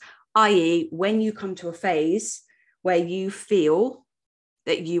phase. I.e., when you come to a phase where you feel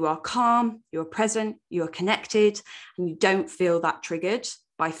that you are calm, you're present, you're connected, and you don't feel that triggered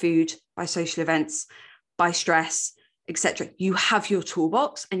by food, by social events, by stress, etc. You have your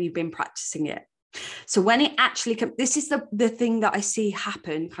toolbox and you've been practicing it. So when it actually comes, this is the thing that I see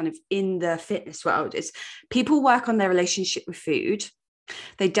happen kind of in the fitness world, is people work on their relationship with food.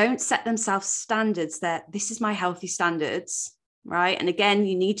 They don't set themselves standards that this is my healthy standards, right? And again,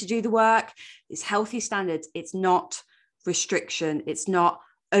 you need to do the work. It's healthy standards. It's not restriction. It's not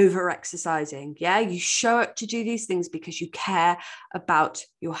over exercising. Yeah. You show up to do these things because you care about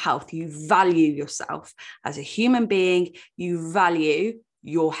your health. You value yourself as a human being. You value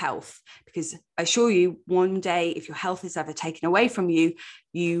your health, because I assure you, one day, if your health is ever taken away from you,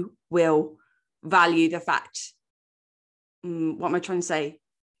 you will value the fact, what am I trying to say?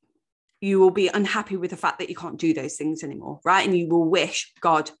 You will be unhappy with the fact that you can't do those things anymore, right? And you will wish,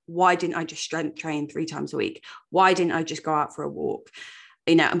 God, why didn't I just strength train 3 times a week? Why didn't I just go out for a walk?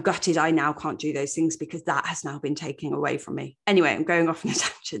 You know, I'm gutted I now can't do those things because that has now been taken away from me. Anyway, I'm going off on a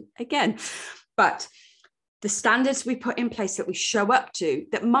tangent again. But the standards we put in place that we show up to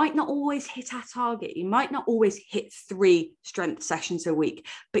that might not always hit our target. You might not always hit 3 strength sessions a week,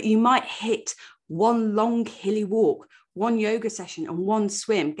 but you might hit 1 long hilly walk, 1 yoga session, and 1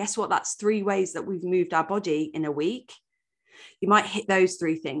 swim. Guess what? That's 3 ways that we've moved our body in a week. You might hit those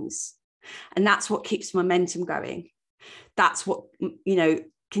 3 things. And that's what keeps momentum going. That's what, you know,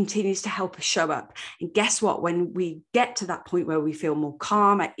 continues to help us show up. And guess what? When we get to that point where we feel more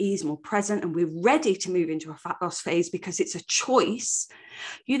calm, at ease, more present, and we're ready to move into a fat loss phase because it's a choice,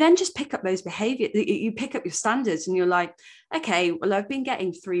 you then just pick up those behaviors, you pick up your standards, and you're like, okay, well, I've been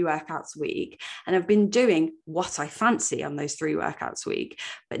getting 3 workouts a week and I've been doing what I fancy on those 3 workouts a week.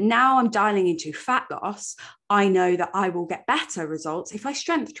 But now I'm dialing into fat loss. I know that I will get better results if I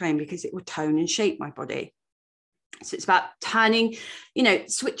strength train because it will tone and shape my body. So it's about turning, you know,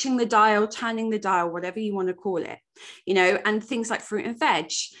 switching the dial, turning the dial, whatever you want to call it, you know, and things like fruit and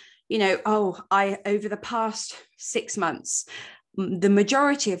veg, you know, over the past 6 months, the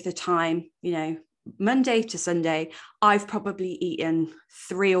majority of the time, you know, Monday to Sunday, I've probably eaten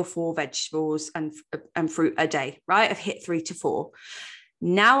 3 or 4 vegetables and fruit a day, right? I've hit 3 to 4.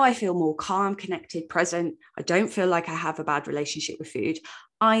 Now I feel more calm, connected, present. I don't feel like I have a bad relationship with food.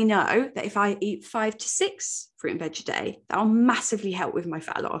 I know that if I eat 5 to 6 fruit and veg a day, that'll massively help with my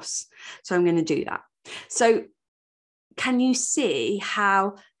fat loss. So I'm going to do that. So can you see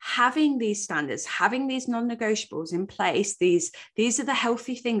how having these standards, having these non-negotiables in place, these are the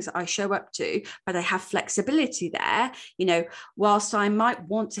healthy things that I show up to, but I have flexibility there. You know, whilst I might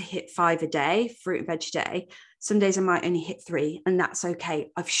want to hit 5 a day, fruit and veg a day, some days I might only hit 3, and that's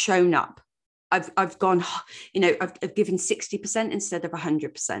okay. I've shown up. I've gone, you know, I've given 60% instead of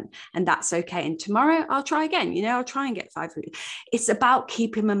 100%, and that's okay. And tomorrow I'll try again, you know, I'll try and get 5. It's about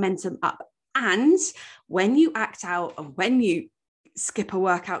keeping momentum up. And when you act out and when you skip a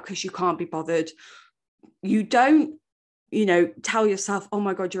workout because you can't be bothered, you don't, you know, tell yourself, oh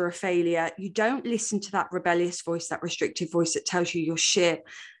my God, you're a failure. You don't listen to that rebellious voice, that restrictive voice that tells you you're shit,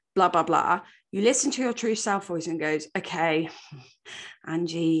 blah, blah, blah. You listen to your true self voice and goes, okay,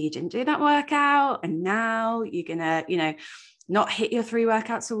 Angie, you didn't do that workout. And now you're going to, you know, not hit your 3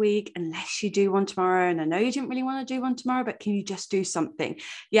 workouts a week unless you do one tomorrow. And I know you didn't really want to do one tomorrow, but can you just do something?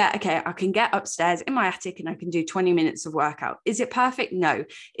 Yeah, okay, I can get upstairs in my attic and I can do 20 minutes of workout. Is it perfect? No.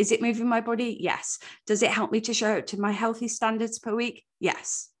 Is it moving my body? Yes. Does it help me to show up to my healthy standards per week?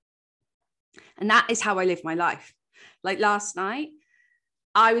 Yes. And that is how I live my life. Like last night,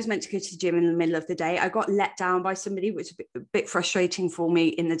 I was meant to go to the gym in the middle of the day. I got let down by somebody, which was a bit frustrating for me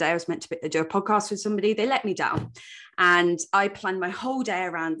in the day. I was meant to do a podcast with somebody. They let me down. And I planned my whole day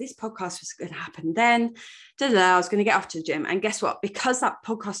around this podcast was going to happen then. I was going to get off to the gym. And guess what? Because that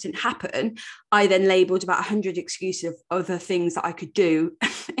podcast didn't happen, I then labeled about 100 excuses of other things that I could do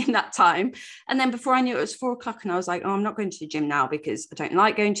in that time. And then before I knew it, was 4 o'clock and I was like, oh, I'm not going to the gym now because I don't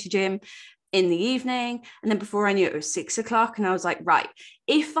like going to the gym in the evening. And then before I knew it, was 6 o'clock. And I was like, right,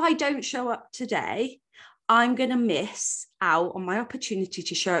 if I don't show up today, I'm going to miss out on my opportunity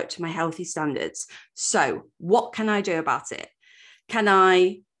to show up to my healthy standards. So what can I do about it? Can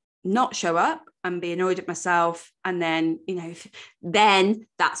I not show up and be annoyed at myself? And then, you know, then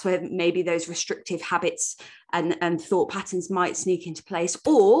that's where maybe those restrictive habits and thought patterns might sneak into place.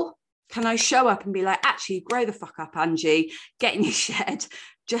 Or can I show up and be like, actually, grow the fuck up, Angie, get in your shed,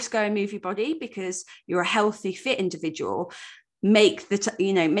 just go and move your body because you're a healthy, fit individual. Make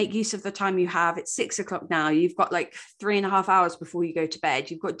use of the time you have. It's 6 o'clock now. You've got like 3.5 hours before you go to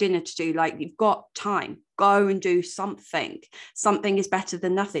bed. You've got dinner to do. Like, you've got time. Go and do something. Something is better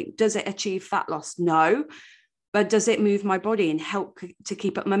than nothing. Does it achieve fat loss? No. But does it move my body and help to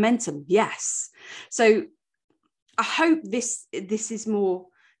keep up momentum? Yes. So I hope this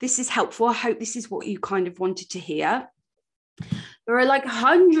is helpful. I hope this is what you kind of wanted to hear. There are like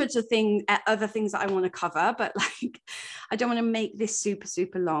hundreds of other things that I want to cover, but like, I don't want to make this super,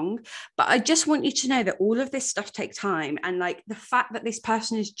 super long, but I just want you to know that all of this stuff takes time. And like the fact that this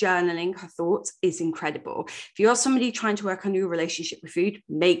person is journaling her thoughts is incredible. If you are somebody trying to work on your relationship with food,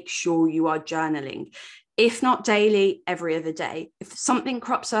 make sure you are journaling. If not daily, every other day. If something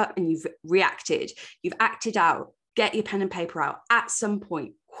crops up and you've reacted, you've acted out, get your pen and paper out at some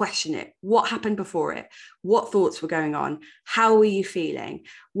point. Question it. What happened before it? What thoughts were going on? How were you feeling?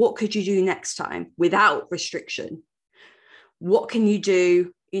 What could you do next time without restriction? What can you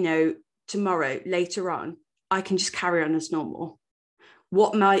do, tomorrow, later on? I can just carry on as normal.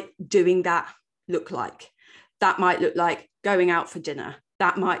 What might doing that look like? That might look like going out for dinner.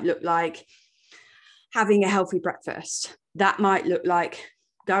 That might look like having a healthy breakfast. That might look like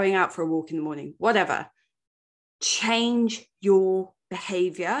going out for a walk in the morning, whatever. Change your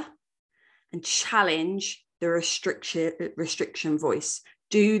behavior and challenge the restriction voice.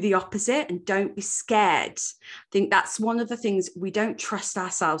 Do the opposite and don't be scared. I think that's one of the things, we don't trust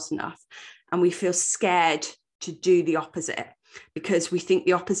ourselves enough and we feel scared to do the opposite because we think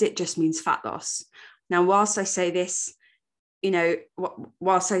the opposite just means fat loss. Now, whilst I say this,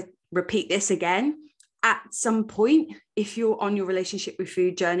 whilst I repeat this again, at some point, if you're on your relationship with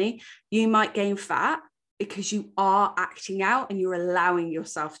food journey, you might gain fat because you are acting out and you're allowing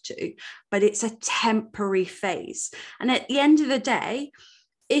yourself to, but it's a temporary phase. And at the end of the day,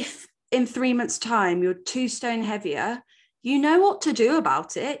 if in 3 months' time you're 2 stone heavier, you know what to do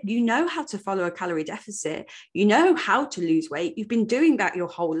about it. You know how to follow a calorie deficit. You know how to lose weight. You've been doing that your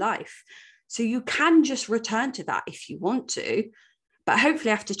whole life. So you can just return to that if you want to. But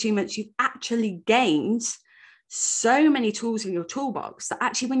hopefully after 2 months, you've actually gained so many tools in your toolbox that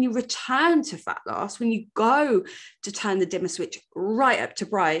actually when you return to fat loss, when you go to turn the dimmer switch right up to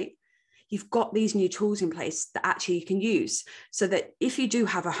bright, you've got these new tools in place that actually you can use so that if you do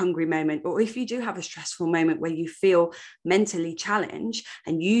have a hungry moment or if you do have a stressful moment where you feel mentally challenged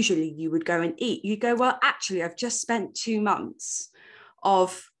and usually you would go and eat, you go, well, actually, I've just spent 2 months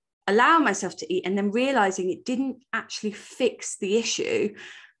of allowing myself to eat and then realizing it didn't actually fix the issue.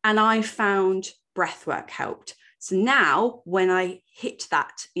 And I found breath work helped. So now when I hit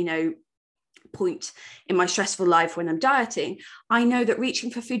that, point in my stressful life when I'm dieting, I know that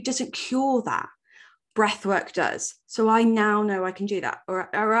reaching for food doesn't cure that. Breath work does. So I now know I can do that.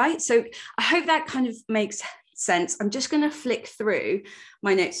 All right. So I hope that kind of makes sense. I'm just going to flick through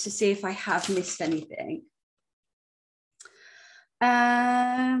my notes to see if I have missed anything.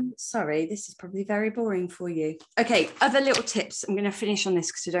 Sorry, this is probably very boring for you. Okay, other little tips. I'm going to finish on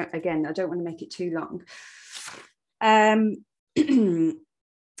this because I don't want to make it too long.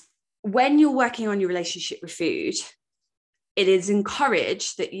 When you're working on your relationship with food, it is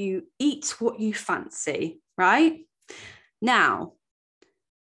encouraged that you eat what you fancy, right? Now,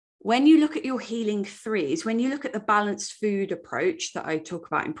 when you look at your healing threes, when you look at the balanced food approach that I talk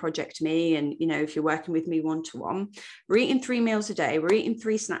about in Project Me, and, if you're working with me one-to-one, we're eating 3 meals a day, we're eating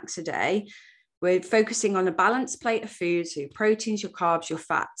 3 snacks a day, we're focusing on a balanced plate of food, so your proteins, your carbs, your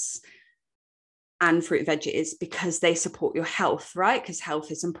fats, and fruit and veggies, because they support your health, right? Because health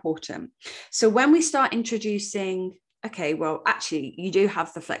is important. So when we start introducing, okay, well, actually, you do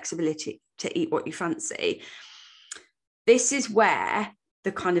have the flexibility to eat what you fancy. This is where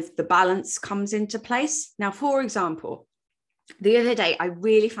the balance comes into place. Now, for example, the other day, I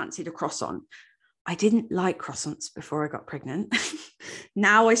really fancied a croissant. I didn't like croissants before I got pregnant.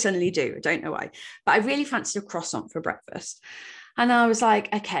 Now I suddenly do. I don't know why, but I really fancied a croissant for breakfast. And I was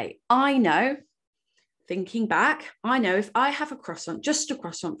like, okay, I know, thinking back, I know if I have a croissant, just a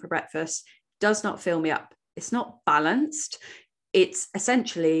croissant for breakfast, does not fill me up. It's not balanced. It's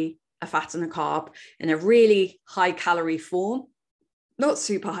essentially a fat and a carb in a really high calorie form. Not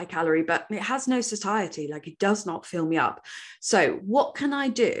super high calorie, but it has no satiety. Like, it does not fill me up. So what can I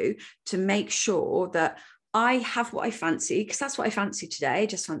do to make sure that I have what I fancy? Because that's what I fancy today. I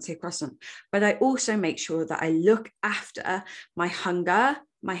just fancy a croissant. But I also make sure that I look after my hunger,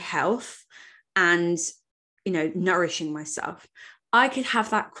 my health, and, nourishing myself. I could have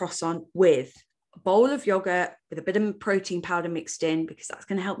that croissant with a bowl of yogurt with a bit of protein powder mixed in, because that's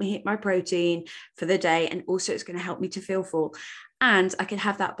going to help me hit my protein for the day. And also it's going to help me to feel full. And I can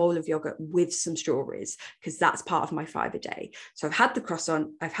have that bowl of yogurt with some strawberries, because that's part of my 5 a day. So I've had the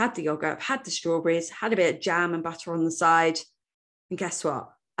croissant, I've had the yogurt, I've had the strawberries, had a bit of jam and butter on the side. And guess what?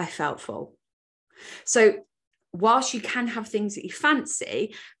 I felt full. So whilst you can have things that you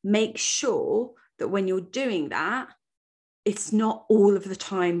fancy, make sure that when you're doing that, it's not all of the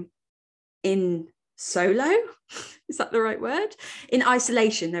time in solo. Is that the right word? In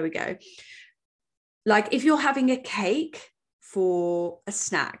isolation, there we go. Like if you're having a cake for a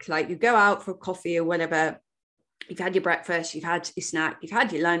snack, like you go out for coffee or whatever, you've had your breakfast, you've had your snack, you've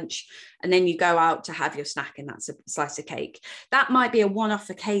had your lunch, and then you go out to have your snack, and that's a slice of cake. That might be a one-off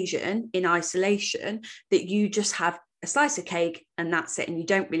occasion in isolation that you just have a slice of cake and that's it, and you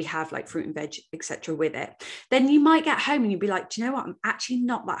don't really have like fruit and veg, etc. with it. Then you might get home and you'll be like, do you know what? I'm actually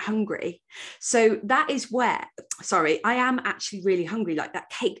not that hungry. So that is where, sorry, I am actually really hungry. Like that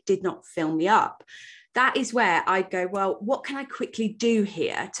cake did not fill me up. That is where I go, well, what can I quickly do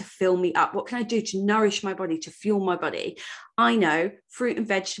here to fill me up? What can I do to nourish my body, to fuel my body? I know fruit and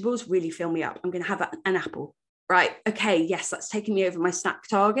vegetables really fill me up. I'm going to have an apple. Right. Okay. Yes, that's taking me over my snack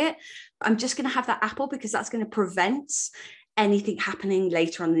target. I'm just going to have that apple because that's going to prevent anything happening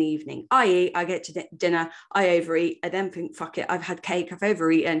later on in the evening. I.e., I get to dinner, I overeat, I then think, fuck it, I've had cake, I've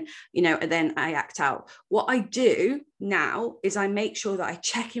overeaten, and then I act out. What I do now is I make sure that I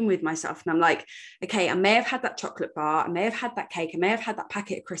check in with myself and I'm like, okay, I may have had that chocolate bar, I may have had that cake, I may have had that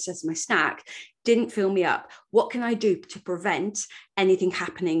packet of crisps as my snack, didn't fill me up. What can I do to prevent anything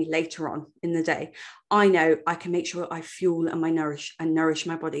happening later on in the day? I know I can make sure I fuel and nourish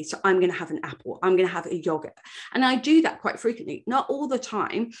my body. So I'm going to have an apple. I'm going to have a yogurt. And I do that quite frequently, not all the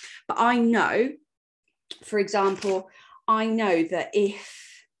time, but I know, for example, I know that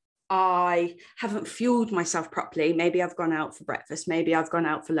if I haven't fueled myself properly, maybe I've gone out for breakfast, maybe I've gone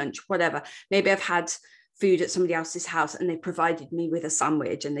out for lunch, whatever, maybe I've had food at somebody else's house and they provided me with a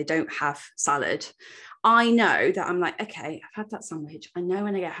sandwich and they don't have salad. I know that I'm like, okay, I've had that sandwich. I know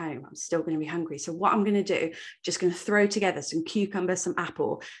when I get home, I'm still going to be hungry. So what I'm going to do, just going to throw together some cucumber, some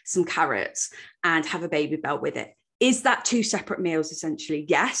apple, some carrots, and have a baby bell with it. Is that two separate meals essentially?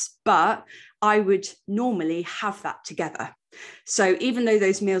 Yes, but I would normally have that together. So even though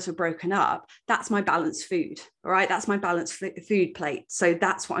those meals are broken up, that's my balanced food. All right. That's my balanced food plate. So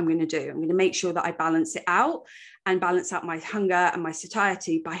that's what I'm going to do. I'm going to make sure that I balance it out and balance out my hunger and my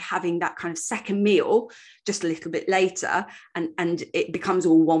satiety by having that kind of second meal just a little bit later. And it becomes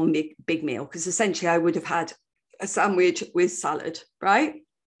all one big meal, because essentially I would have had a sandwich with salad. Right.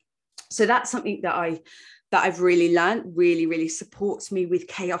 So that's something that I've really learned really supports me with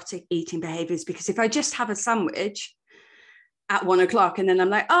chaotic eating behaviors, because if I just have a sandwich at 1 o'clock and then I'm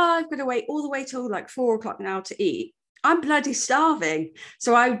like, oh, I've got to wait all the way till like 4 o'clock now to eat, I'm bloody starving.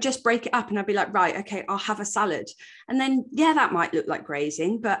 So I would just break it up and I'd be like, right, okay, I'll have a salad. And then, yeah, that might look like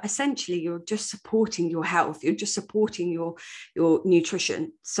grazing, but essentially you're just supporting your health. You're just supporting your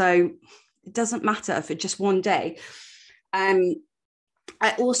nutrition. So it doesn't matter for just one day. I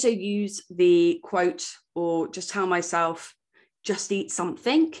also use the quote, or just tell myself, just eat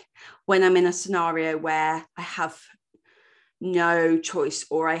something, when I'm in a scenario where I have no choice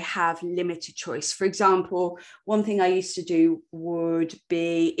or I have limited choice. For example, one thing I used to do would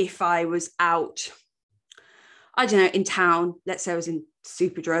be if I was out, I don't know, in town, let's say I was in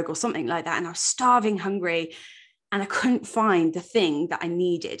Superdrug or something like that, and I was starving, hungry, and I couldn't find the thing that I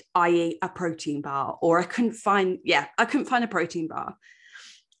needed, i.e. a protein bar, or I couldn't find a protein bar.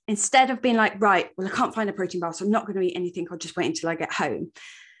 Instead of being like, right, well, I can't find a protein bar, so I'm not going to eat anything, I'll just wait until I get home.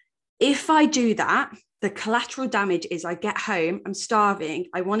 If I do that, the collateral damage is I get home, I'm starving,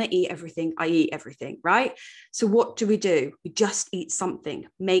 I want to eat everything, I eat everything, right? So what do? We just eat something,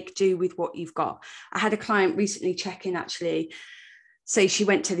 make do with what you've got. I had a client recently check in, actually, say she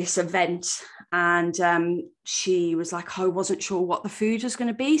went to this event and she was like, oh, I wasn't sure what the food was going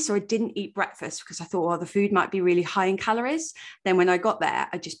to be. So I didn't eat breakfast because I thought, well, the food might be really high in calories. Then when I got there,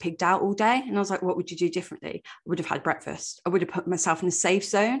 I just pigged out all day. And I was like, what would you do differently? I would have had breakfast. I would have put myself in a safe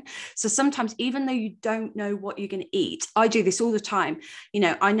zone. So sometimes, even though you don't know what you're going to eat, I do this all the time.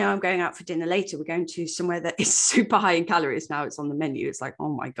 I know I'm going out for dinner later. We're going to somewhere that is super high in calories. Now it's on the menu. It's like,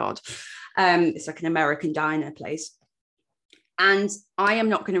 oh my God. It's like an American diner place. And I am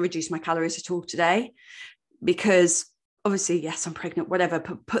not going to reduce my calories at all today, because obviously, yes, I'm pregnant, whatever,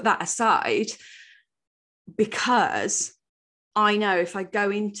 but put that aside, because I know if I go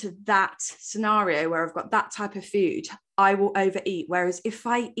into that scenario where I've got that type of food, I will overeat. Whereas if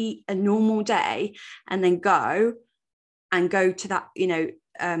I eat a normal day and then go to that,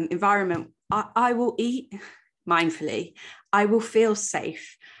 environment, I will eat mindfully. I will feel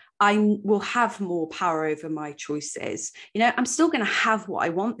safe. I will have more power over my choices. I'm still going to have what I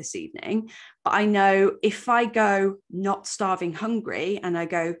want this evening, but I know if I go not starving, hungry, and I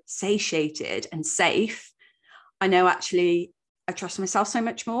go satiated and safe, I know actually, I trust myself so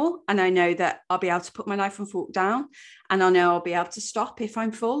much more. And I know that I'll be able to put my knife and fork down, and I know I'll be able to stop if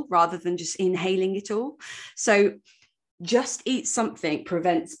I'm full rather than just inhaling it all. So just eat something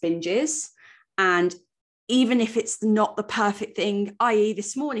prevents binges. And even if it's not the perfect thing, i.e.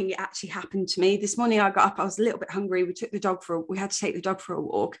 this morning, it actually happened to me. This morning I got up, I was a little bit hungry. We had to take the dog for a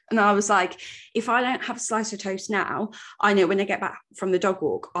walk. And I was like, if I don't have a slice of toast now, I know when I get back from the dog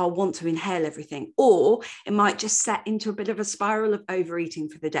walk, I'll want to inhale everything. Or it might just set into a bit of a spiral of overeating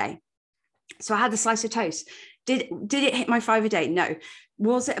for the day. So I had a slice of toast. Did it hit my 5 a day? No.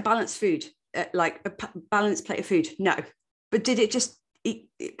 Was it a balanced food? Like a balanced plate of food? No. But did it just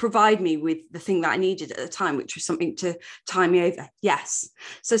provide me with the thing that I needed at the time, which was something to tie me over? Yes.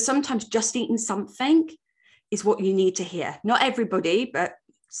 So sometimes just eating something is what you need to hear. Not everybody, but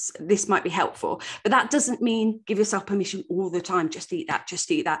this might be helpful. But that doesn't mean give yourself permission all the time. Just eat that,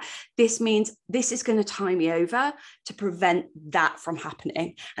 just eat that. This means this is going to tie me over to prevent that from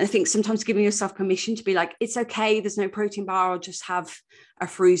happening. And I think sometimes giving yourself permission to be like, it's okay, there's no protein bar, I'll just have a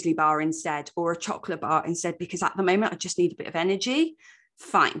fruity bar instead, or a chocolate bar instead, because at the moment I just need a bit of energy.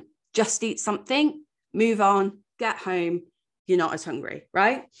 Fine, just eat something, move on, get home, you're not as hungry,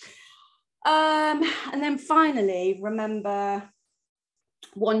 right? And then finally, remember,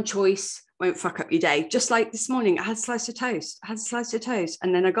 one choice won't fuck up your day. Just like this morning, I had a slice of toast.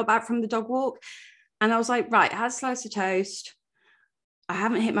 And then I got back from the dog walk and I was like, right, I had a slice of toast. I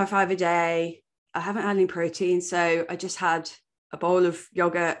haven't hit my 5 a day. I haven't had any protein. So I just had a bowl of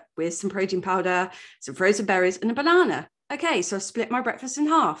yogurt with some protein powder, some frozen berries, and a banana. Okay, so I split my breakfast in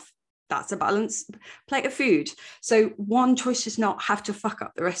half. That's a balanced plate of food. So one choice does not have to fuck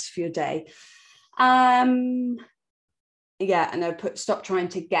up the rest of your day. Yeah, and I stop trying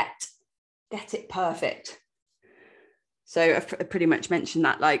to get it perfect. So I've pretty much mentioned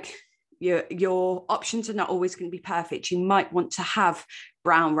that, like, your options are not always going to be perfect. You might want to have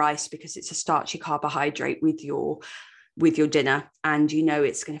brown rice because it's a starchy carbohydrate with your dinner, and you know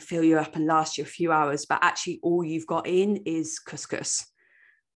it's going to fill you up and last you a few hours, but actually all you've got in is couscous.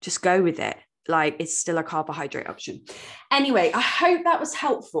 Just go with it. Like, it's still a carbohydrate option. Anyway, I hope that was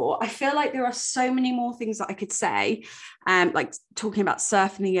helpful. I feel like there are so many more things that I could say, like talking about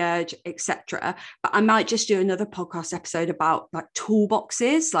surfing the urge, etc. But I might just do another podcast episode about like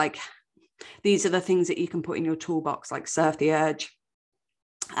toolboxes. Like, these are the things that you can put in your toolbox, like surf the urge,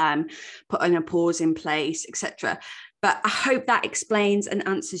 put in a pause in place, etc. But I hope that explains and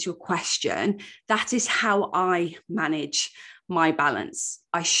answers your question. That is how I manage my balance.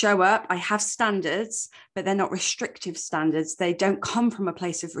 I show up, I have standards, but they're not restrictive standards. They don't come from a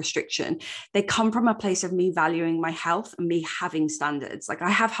place of restriction. They come from a place of me valuing my health and me having standards. Like, I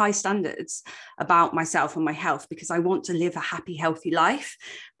have high standards about myself and my health because I want to live a happy, healthy life,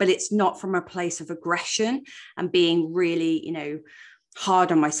 but it's not from a place of aggression and being really,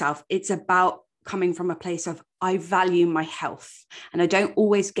 hard on myself. It's about coming from a place of, I value my health, and I don't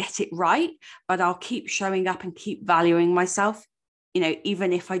always get it right, but I'll keep showing up and keep valuing myself,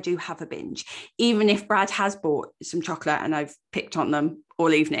 even if I do have a binge, even if Brad has bought some chocolate and I've picked on them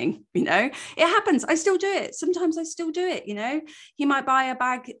all evening, it happens. I still do it. Sometimes I still do it. He might buy a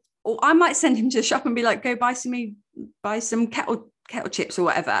bag, or I might send him to the shop and be like, go buy some kettle chips or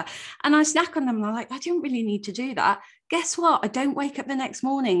whatever. And I snack on them and I'm like, I don't really need to do that. Guess what? I don't wake up the next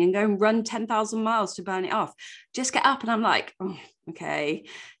morning and go and run 10,000 miles to burn it off. Just get up and I'm like, oh, okay,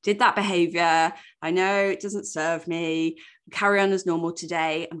 did that behavior. I know it doesn't serve me. Carry on as normal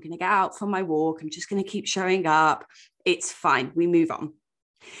today. I'm going to get out for my walk. I'm just going to keep showing up. It's fine. We move on.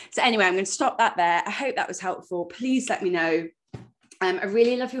 So anyway, I'm going to stop that there. I hope that was helpful. Please let me know. I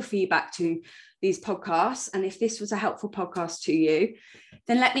really love your feedback to these podcasts. And if this was a helpful podcast to you,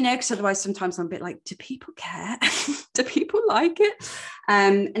 then let me know, because otherwise sometimes I'm a bit like, do people care? Do people like it?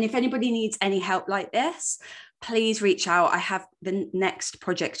 And if anybody needs any help like this, please reach out. I have the next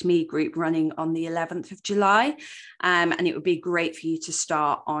Project Me group running on the 11th of July. And it would be great for you to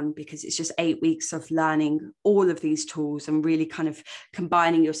start on, because it's just 8 weeks of learning all of these tools and really kind of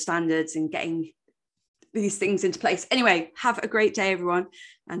combining your standards and getting these things into place. Anyway, have a great day, everyone,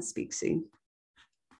 and speak soon.